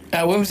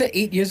 When was that,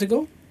 8 years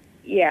ago?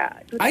 Yeah.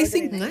 I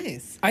think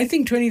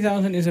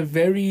 20,000 is a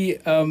very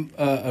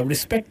a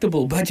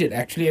respectable budget,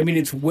 actually. I mean,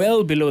 it's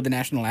well below the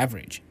national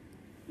average.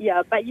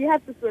 Yeah, but you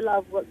have to do a lot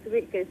of work to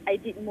it because I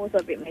did most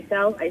of it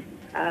myself.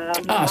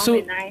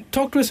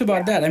 Talk to us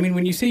about that. I mean,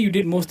 when you say you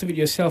did most of it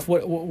yourself,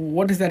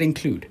 what does that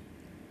include?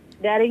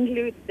 That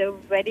includes the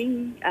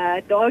wedding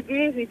door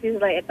gift, which is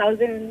like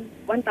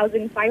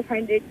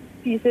 1,500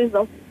 pieces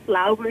of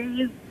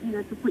flowers,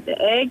 to put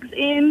the eggs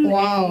in.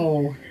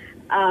 Wow.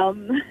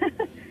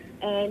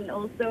 And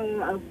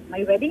also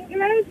my wedding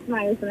dress,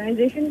 my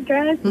solemnization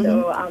dress. Mm-hmm.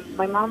 So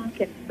my mom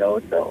can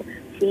sew, so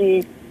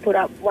she put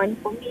up one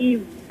for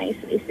me, nice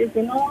laces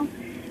and all.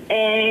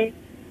 And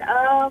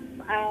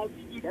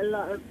we did a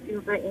lot of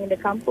in the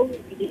kampung.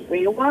 We did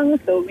rewang,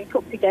 so we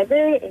cooked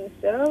together and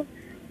served.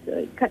 So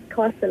it cut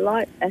costs a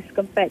lot as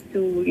compared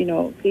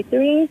to,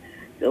 catering.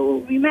 So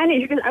we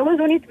managed, because I was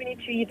only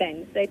 23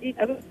 then. So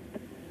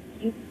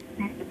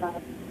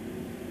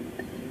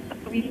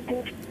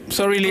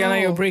Sorry, Liana,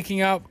 you're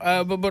breaking up.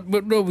 But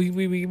no,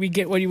 we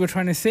get what you were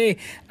trying to say.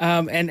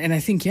 And I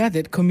think,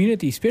 that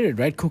community spirit,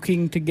 right?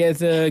 Cooking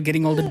together,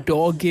 getting all the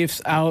door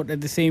gifts out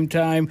at the same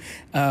time,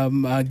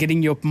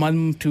 getting your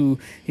mum to,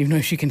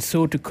 if she can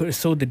sew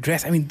the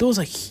dress. I mean, those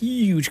are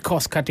huge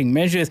cost-cutting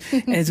measures.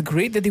 And it's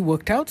great that they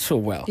worked out so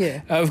well.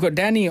 Yeah. We've got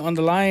Danny on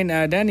the line.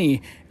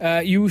 Danny,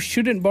 you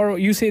shouldn't borrow.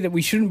 You say that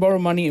we shouldn't borrow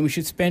money and we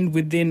should spend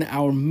within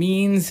our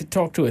means.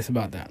 Talk to us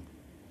about that.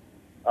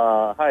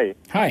 Hi.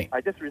 Hi.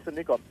 I just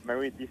recently got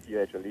married this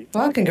year, actually.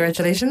 Well,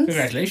 congratulations.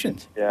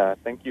 Congratulations. Yeah,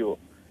 thank you.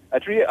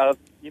 Actually,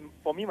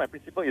 for me, my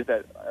principle is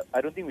that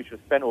I don't think we should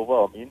spend over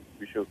our means.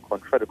 We should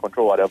try to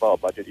control whatever our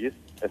budget is.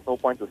 There's no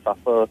point to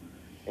suffer,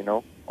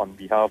 on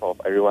behalf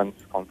of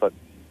everyone's comfort.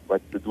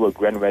 But to do a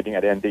grand wedding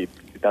at the end of the day,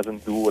 it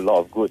doesn't do a lot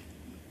of good.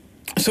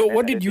 So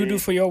what did you do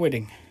for your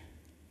wedding?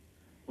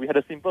 We had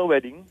a simple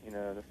wedding in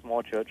a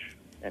small church,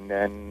 and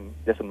then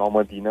just a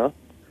normal dinner.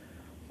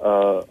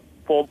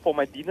 For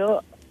my dinner,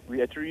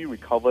 we actually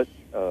recovered,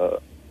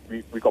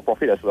 we got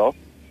profit as well,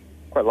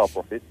 quite a lot of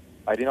profit.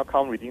 I did not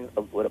count reading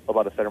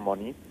about the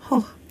ceremony.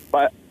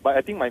 But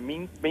I think my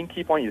main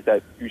key point is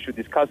that you should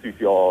discuss with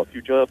your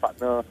future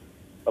partner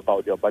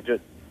about your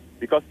budget.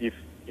 Because if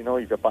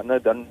your partner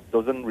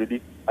doesn't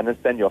really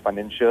understand your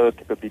financial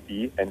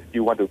capability and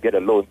still want to get a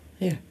loan,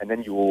 and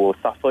then you will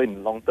suffer in the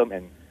long term,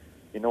 and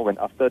when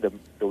after the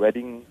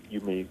wedding,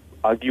 you may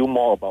argue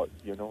more about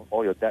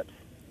all your debts.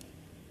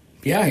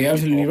 Yeah, you're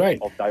absolutely right.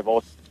 Of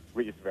divorce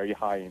rate is very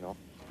high,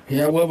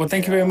 Yeah, well,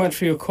 thank you very much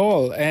for your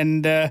call.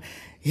 And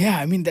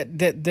I mean,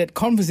 that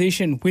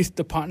conversation with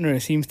the partner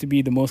seems to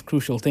be the most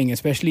crucial thing,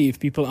 especially if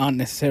people aren't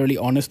necessarily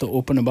honest or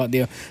open about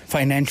their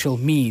financial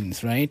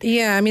means, right?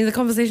 Yeah, I mean, the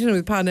conversation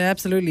with partner,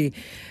 absolutely.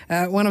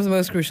 One of the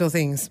most crucial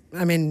things.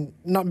 I mean,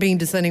 not being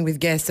discerning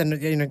with guests and,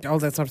 all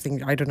that sort of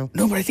thing. I don't know.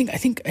 No, but I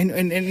think,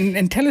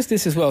 and tell us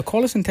this as well.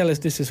 Call us and tell us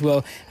this as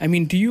well. I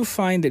mean, do you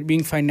find that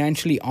being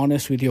financially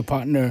honest with your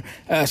partner,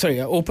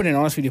 open and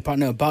honest with your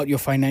partner about your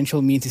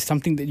financial means is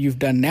something that you've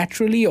done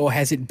naturally, or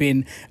has it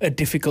been a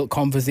difficult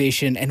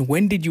conversation? And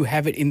when did you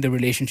have it in the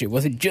relationship?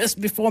 Was it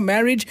just before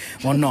marriage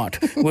or not?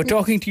 We're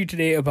talking to you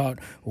today about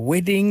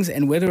weddings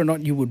and whether or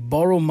not you would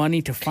borrow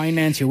money to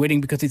finance your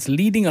wedding, because it's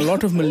leading a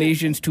lot of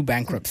Malaysians to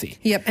bankruptcy.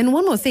 Yep. And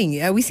one more thing.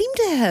 We seem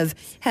to have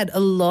had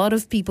a lot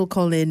of people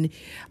call in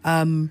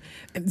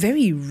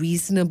very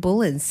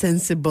reasonable and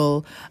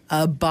sensible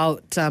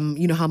about,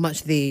 how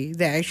much they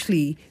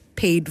actually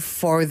paid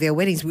for their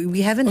weddings.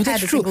 We haven't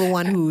had a single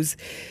one who's...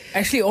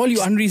 Actually, all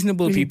you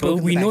unreasonable really people,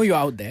 we know you're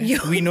out there.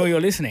 We know you're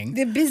listening.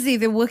 They're busy.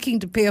 They're working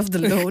to pay off the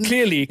loan.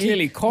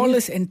 Clearly. Call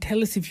us and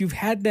tell us if you've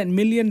had that $1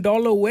 million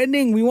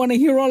wedding. We want to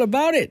hear all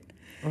about it.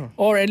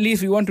 Or at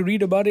least we want to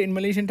read about it in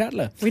Malaysian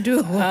Tatler. We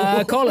do.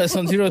 Call us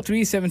on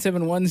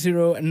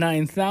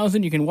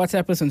 03-7710-9000. You can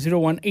WhatsApp us on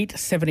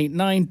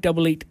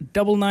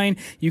 018-789-8899.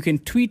 You can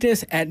tweet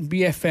us at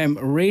BFM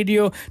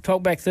Radio.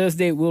 Talkback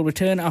Thursday will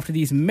return after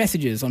these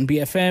messages on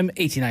BFM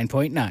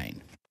 89.9.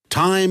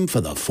 Time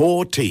for the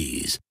 4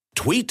 T's.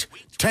 Tweet,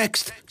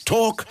 text,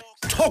 talk,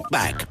 talk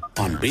back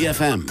on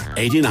BFM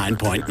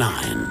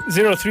 89.9.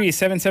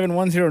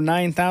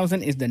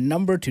 03-7710-9000 is the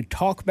number to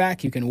talk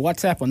back. You can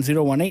WhatsApp on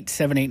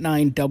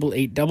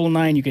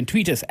 018-789-8899. You can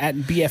tweet us at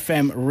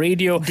BFM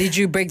Radio. Did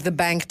you break the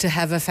bank to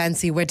have a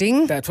fancy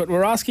wedding? That's what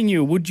we're asking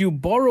you. Would you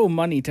borrow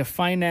money to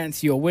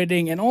finance your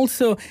wedding? And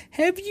also,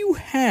 have you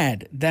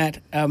had that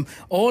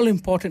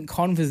all-important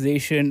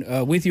conversation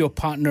with your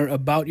partner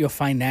about your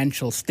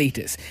financial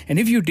status? And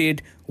if you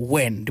did,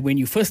 when? When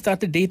you first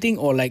started dating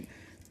or like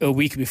a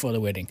week before the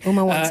wedding?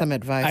 Uma wants some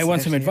advice. I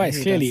want some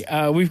advice, clearly.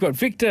 We've got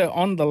Victor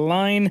on the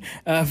line.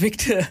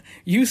 Victor,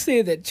 you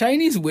say that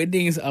Chinese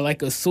weddings are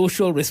like a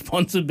social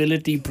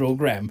responsibility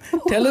program.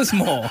 Tell us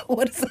more.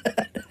 What's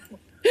that?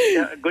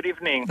 Yeah, good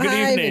evening. Good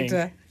Hi, evening.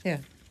 Victor. Yeah.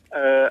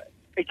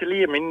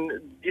 Actually, I mean,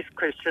 this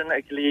question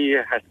actually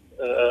has,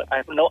 I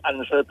have no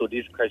answer to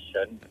this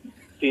question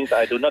since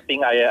I do not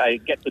think I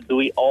get to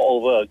do it all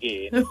over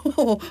again.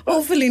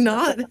 Hopefully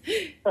not.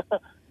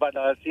 But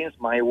since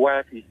my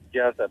wife is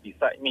just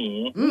beside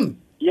me,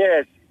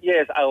 yes,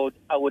 I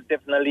would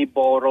definitely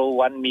borrow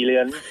 1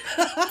 million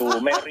to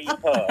marry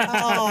her.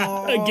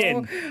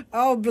 Again.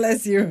 Oh,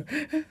 bless you.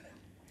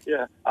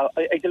 Yeah,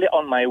 actually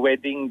on my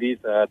wedding this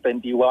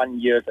 21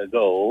 years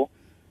ago,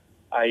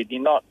 I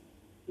did not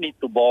need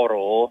to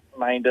borrow,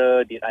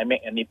 neither did I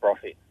make any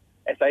profit.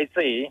 As I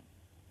say,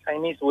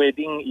 Chinese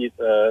wedding is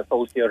a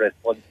social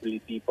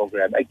responsibility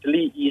program.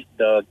 Actually, it's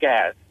the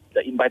guests,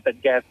 the invited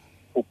guests,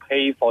 who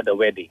pay for the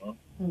wedding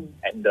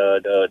and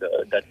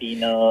the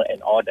dinner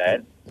and all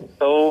that.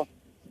 So,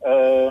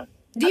 do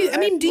you are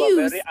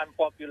very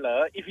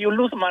unpopular. If you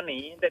lose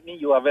money, that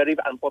means you are very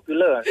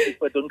unpopular.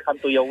 People don't come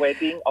to your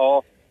wedding,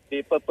 or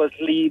they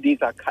purposely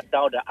cut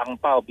down the ang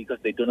pao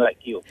because they don't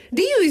like you.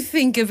 Do you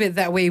think of it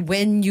that way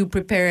when you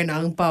prepare an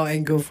ang pao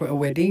and go for a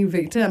wedding,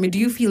 Victor? I mean, do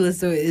you feel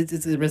as though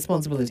it's a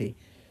responsibility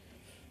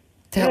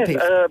to help pay?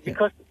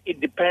 Because it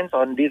depends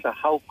on this,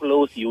 how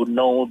close you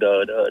know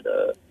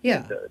the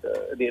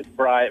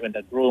bride and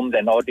the grooms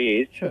and all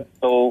this. Sure.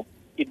 So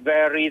it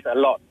varies a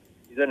lot,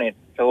 isn't it?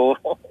 So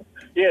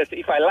yes,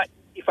 if I like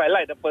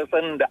the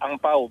person, the ang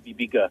pao will be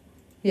bigger.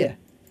 Yeah.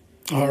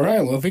 All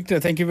right. Well, Victor,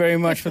 thank you very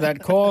much for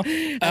that call.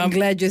 I'm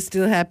glad you're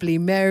still happily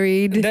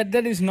married. That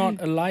is not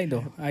a lie,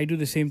 though. I do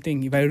the same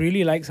thing. If I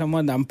really like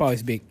someone, the ang pao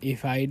is big.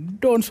 If I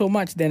don't so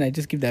much, then I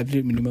just give the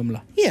absolute minimum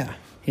lah. Yeah.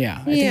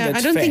 Yeah, I think that's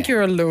I don't fair. think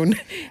you're alone in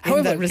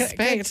However, that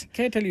respect.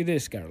 Can I tell you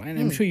this, Caroline?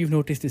 I'm sure you've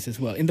noticed this as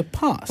well. In the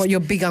past... Well,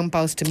 your big ang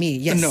paos to me.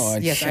 Yes. No,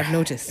 yes, I've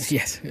noticed.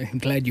 Yes, I'm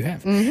glad you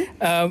have.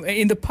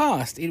 In the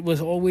past, it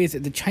was always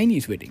at the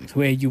Chinese weddings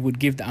where you would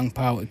give the ang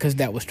pao because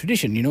that was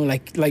tradition, you know,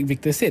 like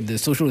Victor said, the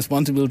social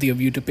responsibility of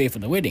you to pay for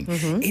the wedding.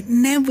 It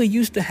never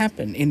used to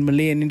happen in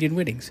Malay and Indian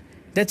weddings.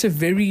 That's a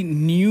very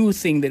new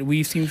thing that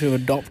we seem to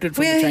have adopted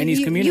from the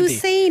Chinese community. You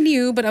say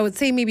new, but I would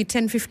say maybe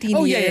 10,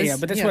 15 years. Yeah,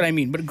 but that's what I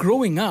mean. But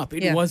growing up,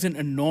 it wasn't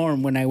a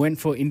norm when I went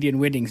for Indian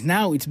weddings.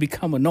 Now it's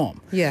become a norm.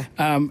 Yeah.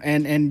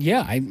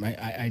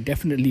 I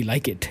definitely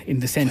like it in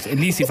the sense, at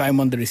least if I'm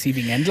on the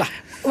receiving end lah.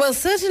 Well,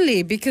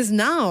 certainly, because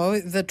now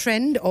the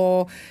trend,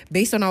 or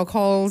based on our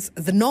calls,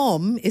 the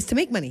norm is to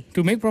make money.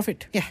 To make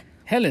profit. Yeah.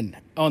 Helen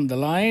on the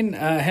line.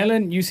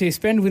 Helen, you say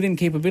spend within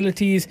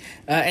capabilities.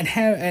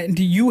 And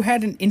you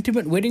had an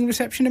intimate wedding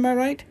reception, am I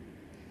right?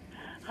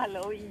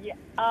 Hello. Yeah.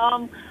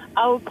 I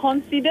would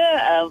consider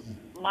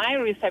my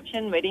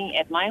reception wedding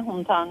at my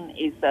hometown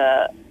is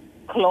a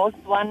close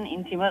one,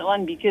 intimate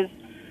one, because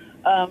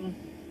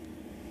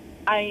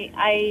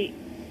I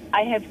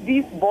have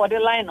this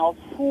borderline of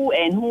who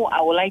and who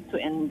I would like to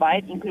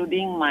invite,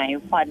 including my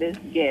father's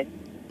guests.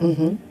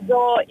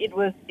 So it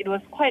was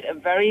quite a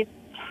very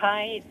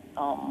tight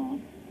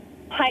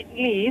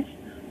list,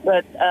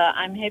 but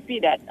I'm happy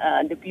that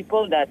the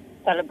people that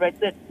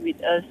celebrated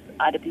with us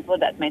are the people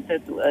that matter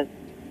to us.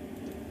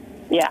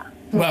 Yeah.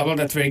 Well,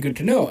 that's very good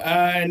to know.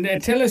 And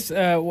tell us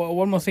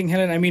one more thing,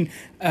 Helen. I mean,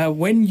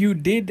 when you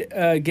did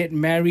get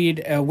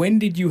married, when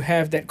did you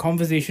have that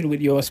conversation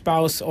with your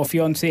spouse or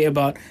fiancé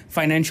about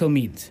financial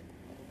means?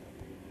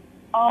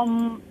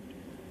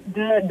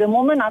 The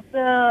moment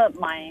after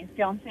my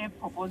fiancé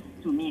proposed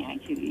to me,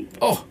 actually.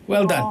 Oh,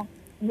 well done.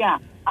 Yeah,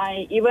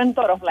 I even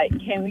thought of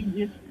can we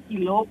just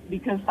elope,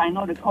 because I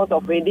know the cost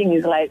of wedding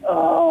is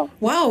oh.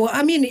 Wow,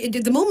 I mean,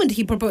 the moment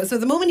he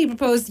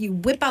proposed, you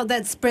whip out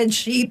that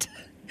spreadsheet.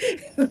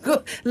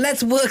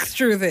 Let's work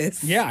through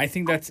this. Yeah, I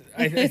think that's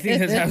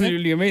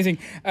absolutely amazing.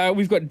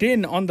 We've got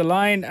Din on the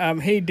line.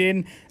 Hey,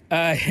 Din.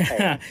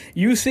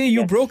 You say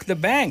you broke the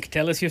bank.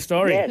 Tell us your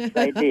story. Yes,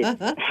 I did.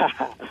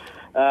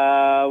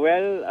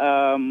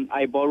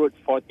 I borrowed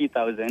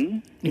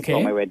 40,000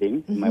 for my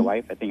wedding. My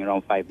wife, I think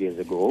around 5 years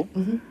ago.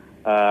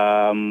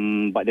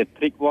 But the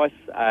trick was,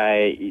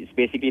 it's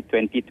basically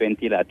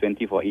 20-20 lah,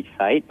 20 for each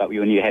side, but we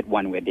only had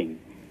one wedding.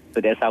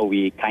 So that's how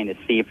we kind of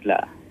saved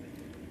lah.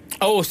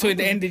 Oh, so at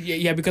the end,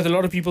 yeah, because a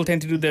lot of people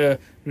tend to do the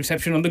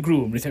reception on the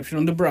groom, reception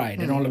on the bride,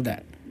 and all of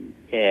that.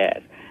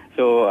 Yes.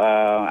 So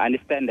I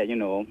understand that,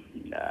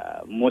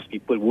 most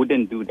people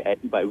wouldn't do that,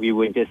 but we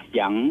were just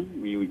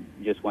young. We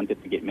just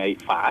wanted to get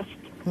married fast.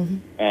 Mm-hmm.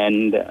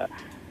 And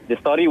the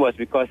story was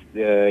because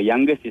the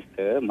younger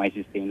sister, my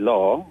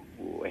sister-in-law,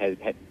 who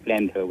had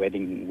planned her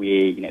wedding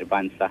way in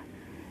advance.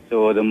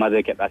 So the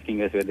mother kept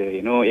asking us whether,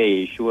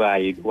 hey, sure,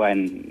 I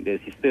want, the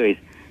sister is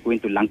going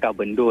to Langkaw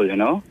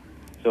Bendul,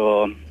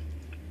 So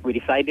we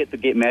decided to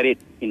get married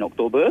in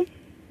October,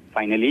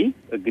 finally,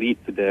 agreed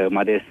to the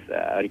mother's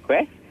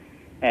request,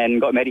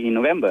 and got married in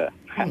November.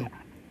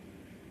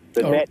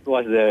 So that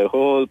was the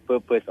whole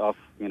purpose of,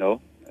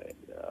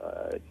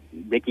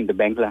 breaking the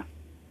bank.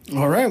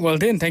 All right. Well,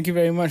 Din, thank you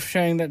very much for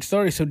sharing that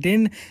story. So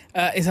Din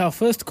is our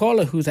first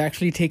caller who's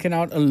actually taken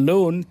out a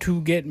loan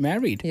to get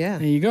married. Yeah.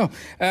 There you go.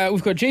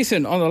 We've got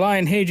Jason on the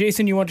line. Hey,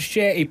 Jason, you want to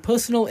share a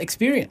personal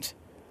experience?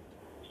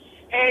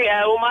 Hey,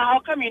 Uma, how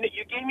come you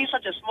gave me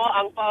such a small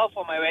ang pao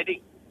for my wedding?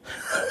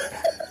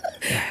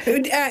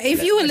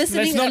 If you were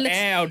listening, Let's not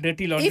air our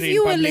dirty laundry if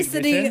you in were public,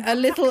 listening Jason. a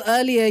little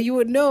earlier, you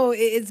would know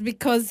it's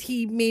because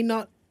he may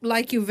not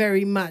like you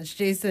very much,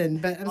 Jason.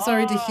 But I'm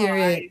sorry to hear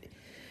it.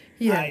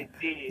 Yeah. I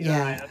see. Yeah.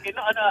 Right. Okay.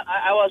 No.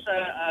 I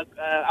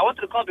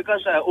wanted to call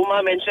because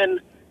Uma mentioned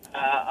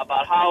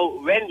about how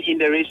when in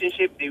the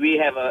relationship do we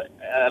have a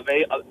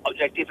very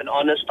objective and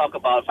honest talk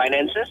about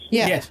finances.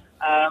 Yeah. Yes.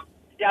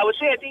 Yeah, I would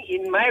say I think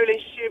in my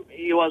relationship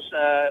it was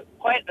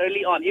quite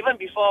early on, even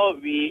before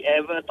we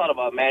ever thought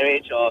about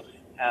marriage or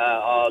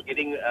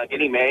getting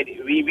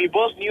married. We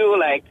both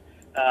knew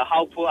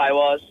how poor I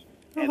was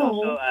and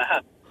also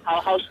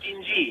how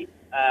stingy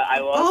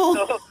I was.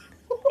 So,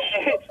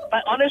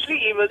 but honestly,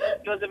 it was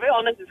a very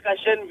honest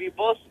discussion. We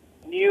both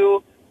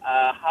knew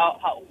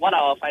what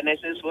our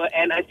finances were,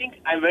 and I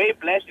think I'm very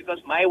blessed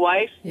because my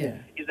wife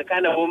is the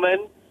kind of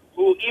woman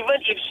who,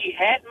 even if she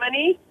had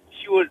money,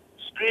 she would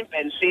scrimp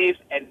and save,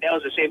 and that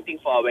was the same thing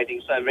for our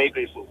wedding. So I'm very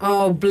grateful.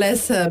 Oh,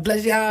 bless her.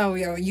 Bless you. Oh,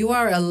 you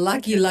are a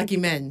lucky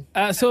man.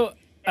 And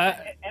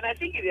I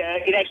think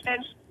it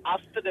extends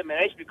after the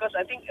marriage because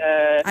I think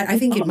I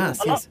think it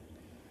must. Yes.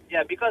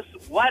 Yeah, because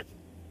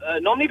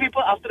normally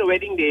people after the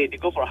wedding they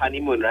go for a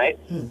honeymoon, right?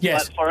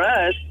 Yes. But for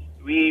us,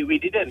 we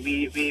didn't.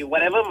 We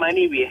whatever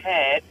money we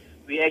had,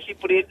 we actually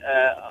put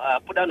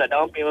down a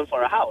down payment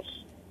for a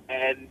house,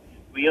 and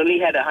we only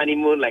had a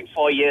honeymoon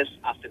 4 years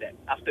after that,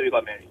 after we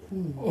got married.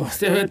 Oh,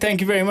 so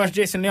thank you very much,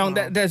 Jason Leong.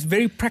 That's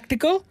very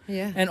practical,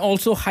 and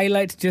also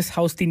highlights just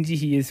how stingy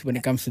he is when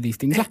it comes to these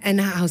things.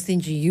 And how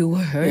stingy you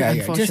were,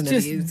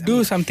 unfortunately. Just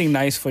do something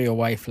nice for your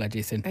wife,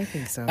 Jason. I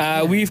think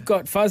so. We've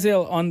got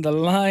Fazil on the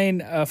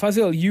line.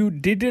 Fazil, you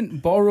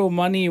didn't borrow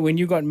money when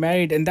you got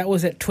married, and that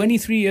was at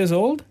 23 years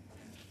old?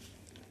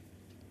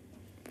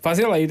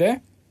 Fazil, are you there?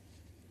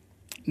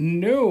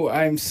 No,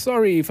 I'm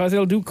sorry.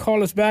 Fazil, do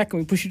call us back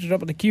and we push you to the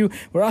top of the queue.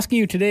 We're asking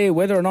you today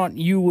whether or not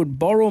you would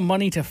borrow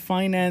money to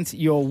finance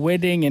your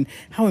wedding and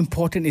how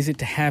important is it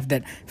to have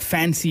that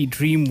fancy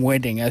dream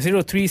wedding.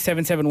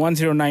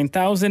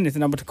 0377109000 is the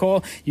number to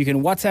call. You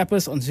can WhatsApp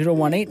us on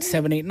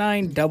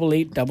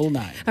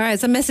 018-789-8899. All right,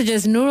 some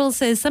messages. Nurul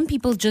says some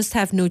people just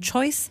have no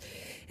choice,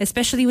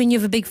 especially when you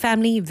have a big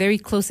family, very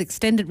close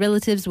extended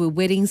relatives where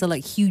weddings are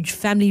like huge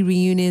family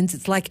reunions.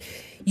 It's like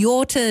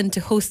your turn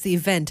to host the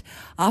event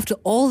after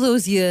all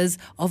those years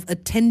of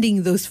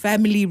attending those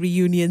family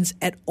reunions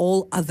at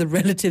all other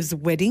relatives'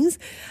 weddings.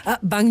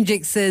 Bang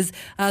Jake says,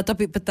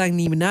 topik petang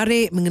ni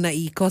menarik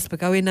mengenai kos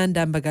perkahwinan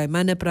dan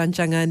bagaimana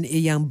perancangan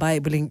yang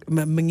baik boleh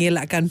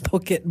mengelakkan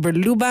poket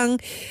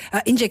berlubang.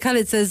 Injek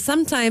Khalid says,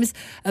 sometimes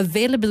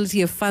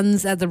availability of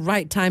funds at the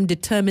right time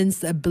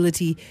determines the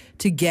ability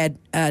to get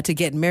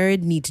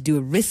married. Need to do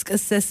a risk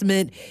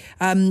assessment.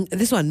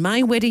 This one,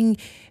 my wedding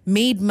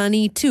made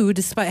money too,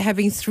 despite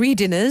having 3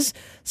 dinners.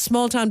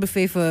 Small town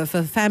buffet for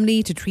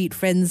family to treat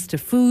friends to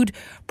food.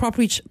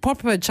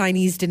 Proper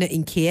Chinese dinner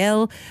in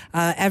KL.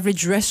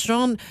 Average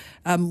restaurant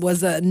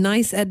was a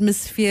nice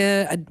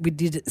atmosphere. We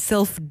did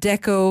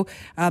self-deco.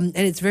 And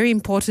it's very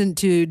important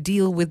to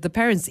deal with the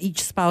parents.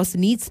 Each spouse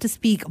needs to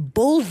speak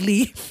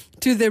boldly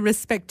to their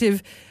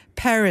respective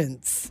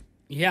parents.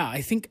 Yeah,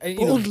 I think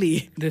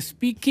boldly. The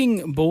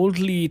speaking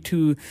boldly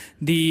to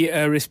the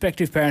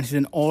respective parents is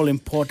an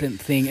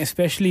all-important thing,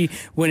 especially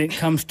when it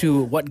comes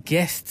to what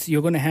guests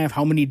you're going to have,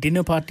 how many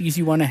dinner parties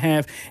you want to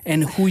have,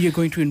 and who you're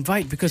going to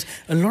invite. Because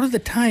a lot of the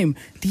time,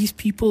 these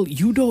people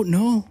you don't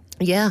know.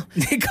 Yeah,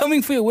 they're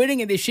coming for your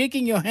wedding and they're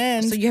shaking your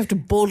hand. So you have to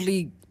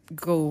boldly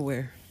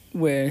go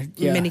where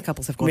many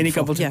couples have gone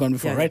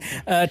before. Right?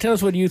 Tell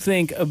us what you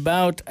think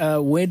about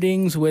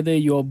weddings, whether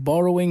you're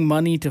borrowing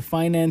money to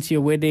finance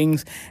your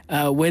weddings,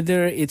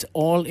 whether it's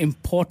all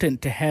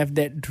important to have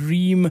that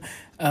dream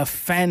a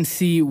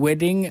fancy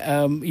wedding,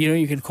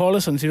 you can call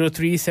us on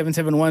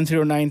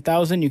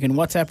 03-771-09,000. You can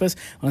WhatsApp us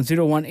on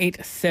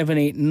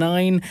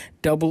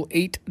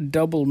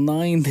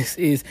 018-789-8899. This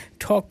is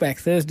Talkback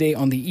Thursday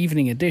on the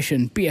evening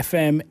edition,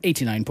 BFM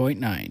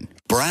 89.9.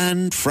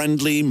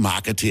 Brand-friendly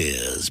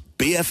marketeers,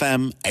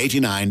 BFM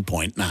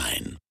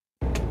 89.9.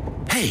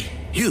 Hey,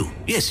 you.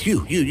 Yes,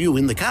 you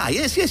in the car.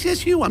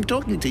 Yes, you. I'm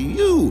talking to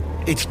you.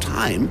 It's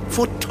time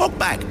for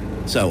Talkback.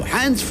 So,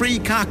 hands-free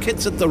car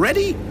kits at the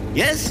ready?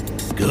 Yes?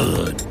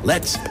 Good.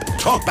 Let's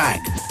talk back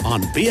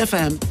on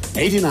BFM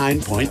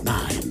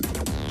 89.9.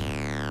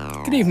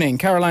 Good evening,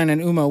 Caroline and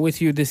Uma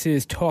with you. This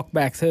is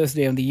Talkback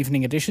Thursday on the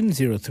evening edition.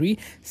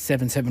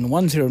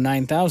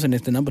 03-771-09,000 is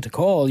the number to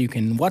call. You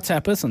can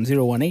WhatsApp us on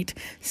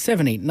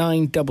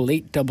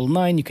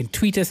 018-789-8899. You can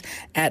tweet us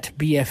at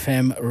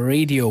BFM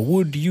Radio.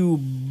 Would you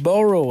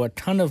borrow a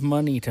ton of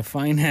money to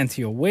finance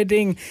your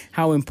wedding?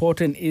 How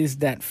important is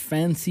that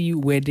fancy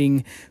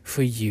wedding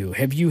for you?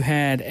 Have you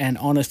had an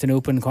honest and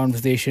open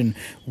conversation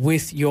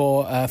with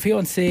your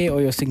fiancé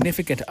or your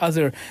significant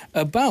other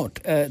about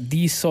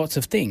these sorts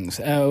of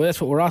things?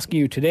 That's what we're asking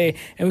you today.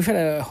 And we've had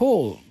a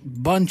whole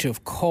bunch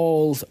of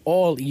calls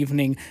all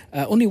evening.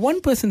 Only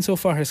one person so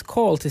far has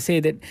called to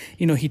say that,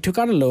 he took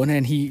out a loan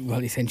and he,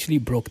 essentially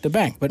broke the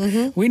bank. But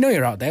we know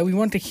you're out there. We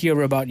want to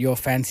hear about your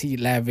fancy,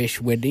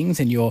 lavish weddings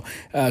and your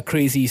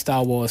crazy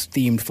Star Wars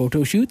themed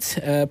photo shoots.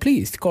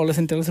 Please call us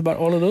and tell us about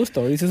all of those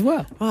stories as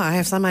well. Well, I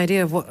have some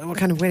idea of what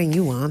kind of wedding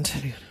you want.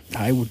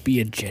 I would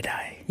be a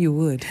Jedi. You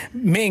would.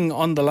 Ming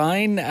on the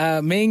line.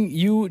 Ming,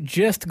 you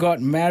just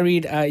got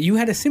married. You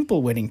had a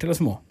simple wedding. Tell us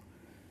more.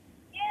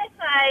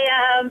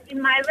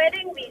 In my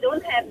wedding, we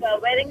don't have a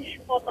wedding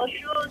photo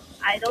shoot.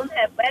 I don't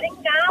have wedding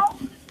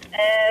gown.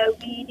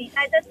 We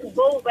decided to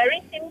go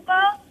very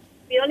simple.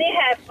 We only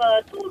have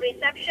 2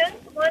 receptions.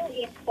 One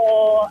is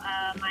for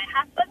my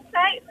husband's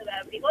side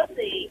because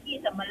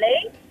he's a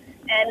Malay,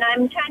 and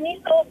I'm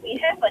Chinese, so we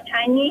have a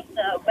Chinese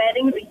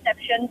wedding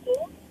reception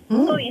too.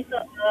 So it's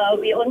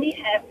we only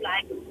have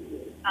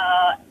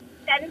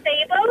 10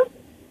 tables.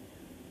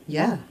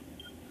 Yeah.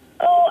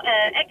 So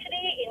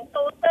actually, in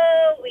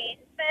total, we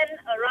spent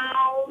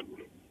around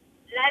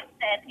less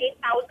than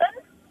 8,000.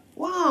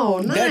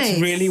 Wow, nice. That's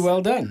really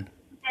well done.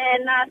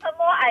 And some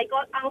more, I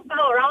got ang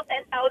pao around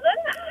 10,000.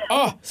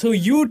 Oh, so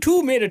you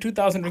too made a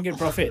 2,000 ringgit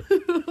profit.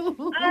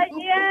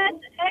 Yes,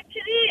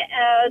 actually,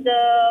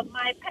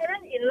 my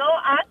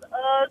parents-in-law asked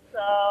us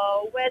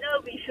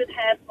whether we should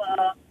have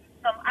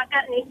some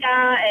akad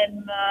nikah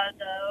and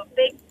the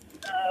big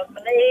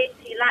Malay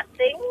silat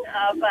thing,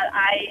 but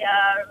I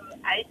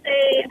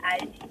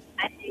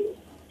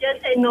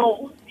just say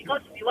no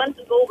because we want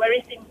to go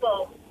very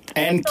simple.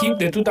 And keep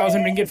the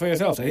 2,000 ringgit for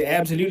yourself.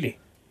 Absolutely.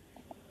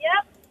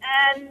 Yep.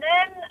 And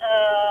then,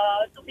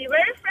 to be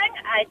very frank,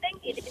 I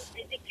think it is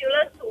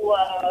ridiculous to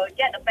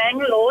get a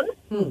bank loan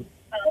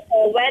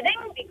for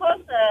wedding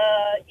because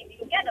if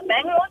you get a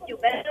bank loan, you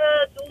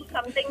better do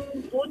something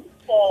good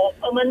for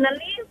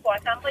permanently. For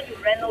example, you're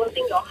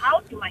renovating your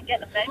house, you might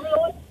get a bank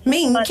loan.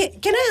 Ming,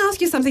 can I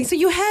ask you something? So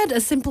you had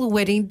a simple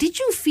wedding. Did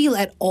you feel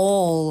at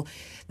all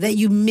that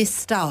you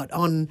missed out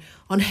on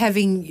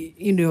having,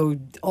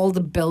 all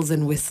the bells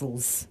and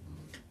whistles?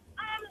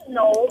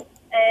 No.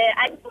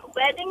 I think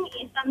wedding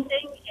is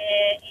something,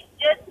 it's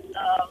just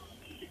a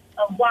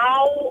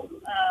wow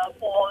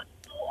for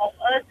 2 of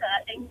us.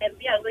 I think that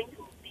we are going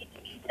to be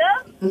together.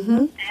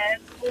 And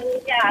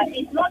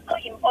it's not so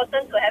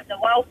important to have the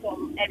wow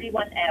from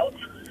everyone else.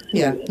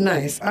 Yeah,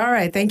 nice. All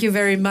right. Thank you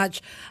very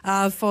much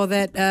for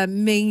that,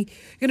 Ming.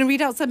 I'm going to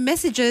read out some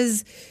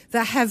messages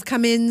that have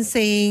come in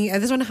saying,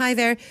 this one, hi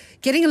there.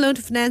 Getting a loan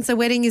to finance a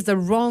wedding is the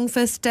wrong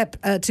first step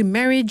to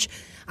marriage.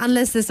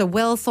 Unless there's a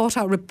well thought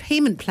out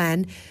repayment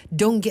plan,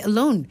 don't get a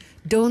loan.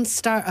 Don't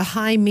start a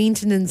high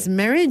maintenance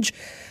marriage.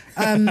 This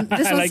I one's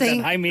like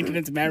saying, that, high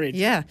maintenance marriage.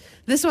 Yeah.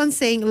 This one's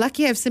saying,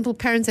 lucky I have simple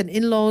parents and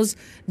in-laws,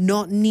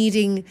 not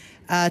needing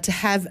to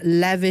have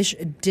lavish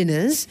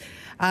dinners.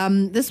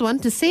 This one,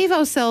 to save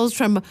ourselves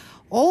from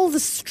all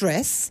the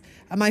stress,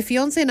 my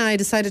fiance and I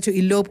decided to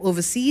elope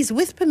overseas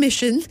with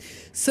permission.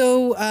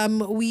 So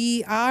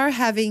we are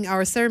having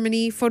our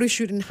ceremony, photo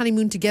shoot and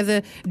honeymoon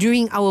together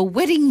during our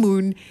wedding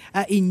moon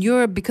in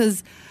Europe.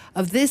 Because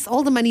of this,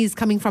 all the money is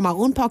coming from our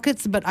own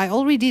pockets. But I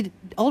already did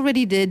a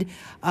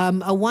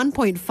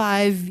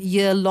 1.5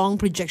 year long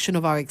projection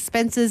of our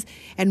expenses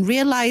and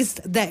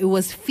realized that it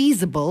was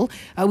feasible.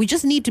 We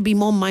just need to be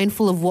more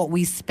mindful of what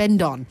we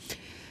spend on.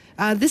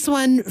 This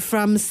one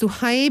from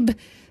Suhaib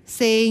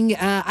saying,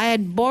 I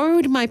had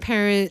borrowed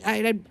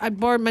I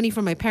borrowed money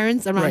from my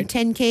parents, around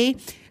 10K,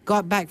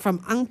 got back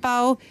from Ang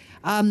Pao,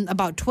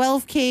 about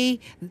 12K,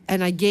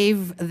 and I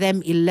gave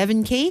them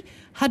 11K.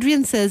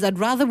 Hadrian says, I'd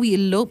rather we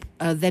elope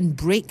than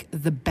break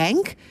the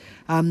bank.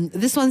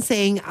 This one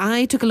saying,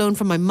 I took a loan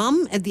from my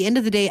mum. At the end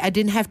of the day, I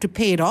didn't have to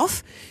pay it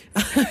off.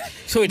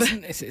 So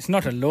it's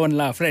not a loan,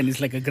 friend. It's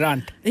like a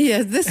grant.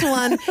 Yes, this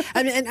one.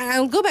 I mean, and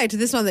I'll go back to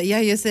this one that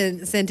Yahya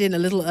sent in a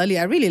little earlier.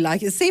 I really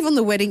like it. Save on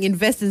the wedding,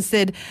 invest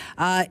instead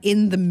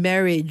in the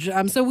marriage.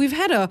 So we've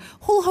had a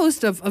whole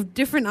host of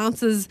different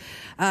answers,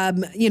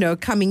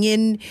 coming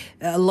in.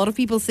 A lot of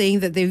people saying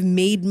that they've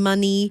made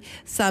money.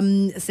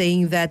 Some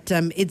saying that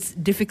it's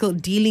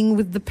difficult dealing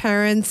with the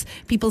parents.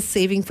 People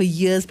saving for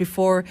years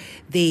before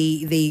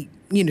they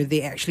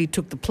actually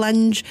took the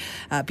plunge.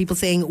 People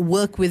saying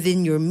work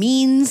within your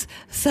means.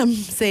 Some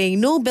saying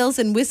no bells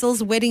and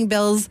whistles, wedding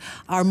bells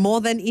are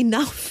more than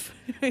enough.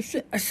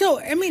 So,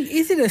 I mean,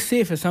 is it a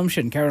safe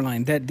assumption,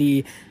 Caroline, that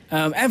the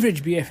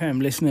average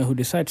BFM listener who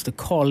decides to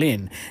call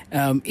in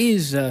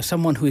is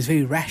someone who is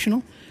very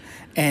rational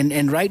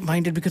and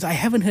right-minded? Because I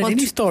haven't heard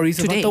any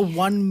stories about the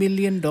 $1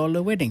 million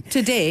wedding.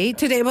 Today,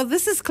 well,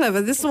 this is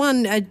clever. This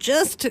one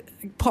just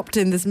popped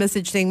in this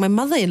message saying, my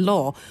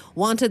mother-in-law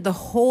wanted the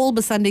whole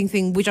Basunding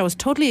thing, which I was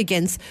totally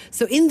against.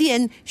 So in the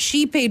end,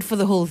 she paid for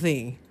the whole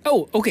thing.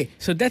 Oh, okay.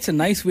 So that's a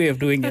nice way of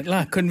doing it.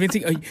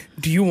 Convincing,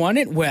 do you want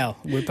it? Well,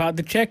 whip out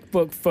the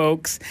checkbook,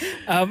 folks.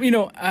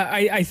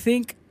 I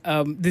think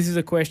this is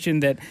a question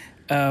that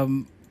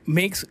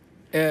makes...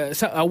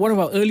 one of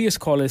our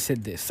earliest callers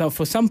said this. So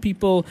for some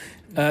people,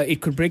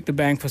 it could break the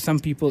bank. For some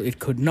people, it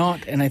could not.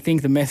 And I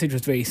think the message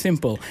was very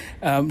simple.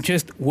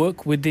 Just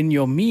work within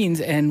your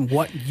means and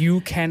what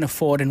you can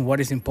afford and what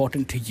is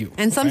important to you.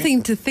 And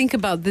something to think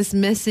about, this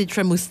message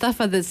from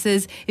Mustafa that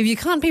says, if you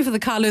can't pay for the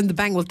car loan, the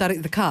bank will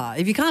tarik the car.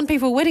 If you can't pay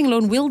for a wedding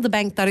loan, will the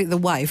bank tarik the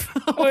wife?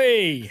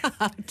 Hey.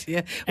 Oh,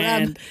 dear.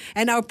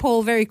 And our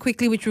poll very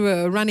quickly, which we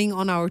were running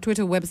on our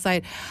Twitter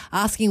website,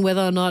 asking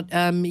whether or not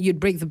you'd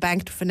break the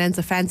bank to finance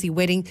a fancy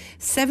wedding.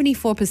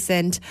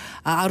 74%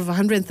 out of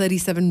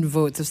 137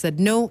 votes have said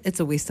no, it's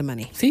a waste of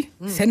money. See?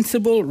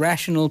 Sensible,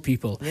 rational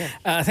people.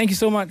 Yeah. Thank you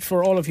so much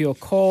for all of your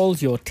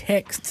calls, your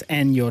texts,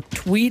 and your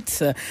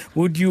tweets.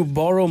 Would you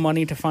borrow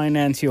money to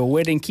finance your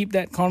wedding? Keep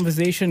that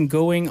conversation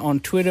going on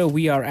Twitter.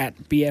 We are at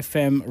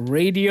BFM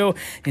Radio.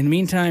 In the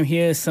meantime,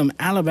 here's some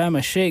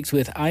Alabama Shakes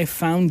with I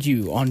Found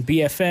You on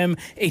BFM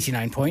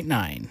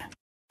 89.9.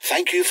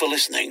 Thank you for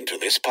listening to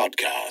this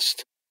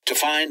podcast. To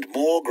find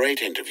more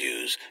great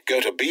interviews, go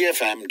to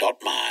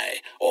bfm.my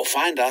or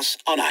find us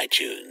on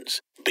iTunes.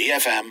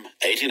 BFM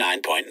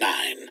 89.9,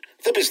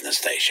 the business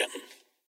station.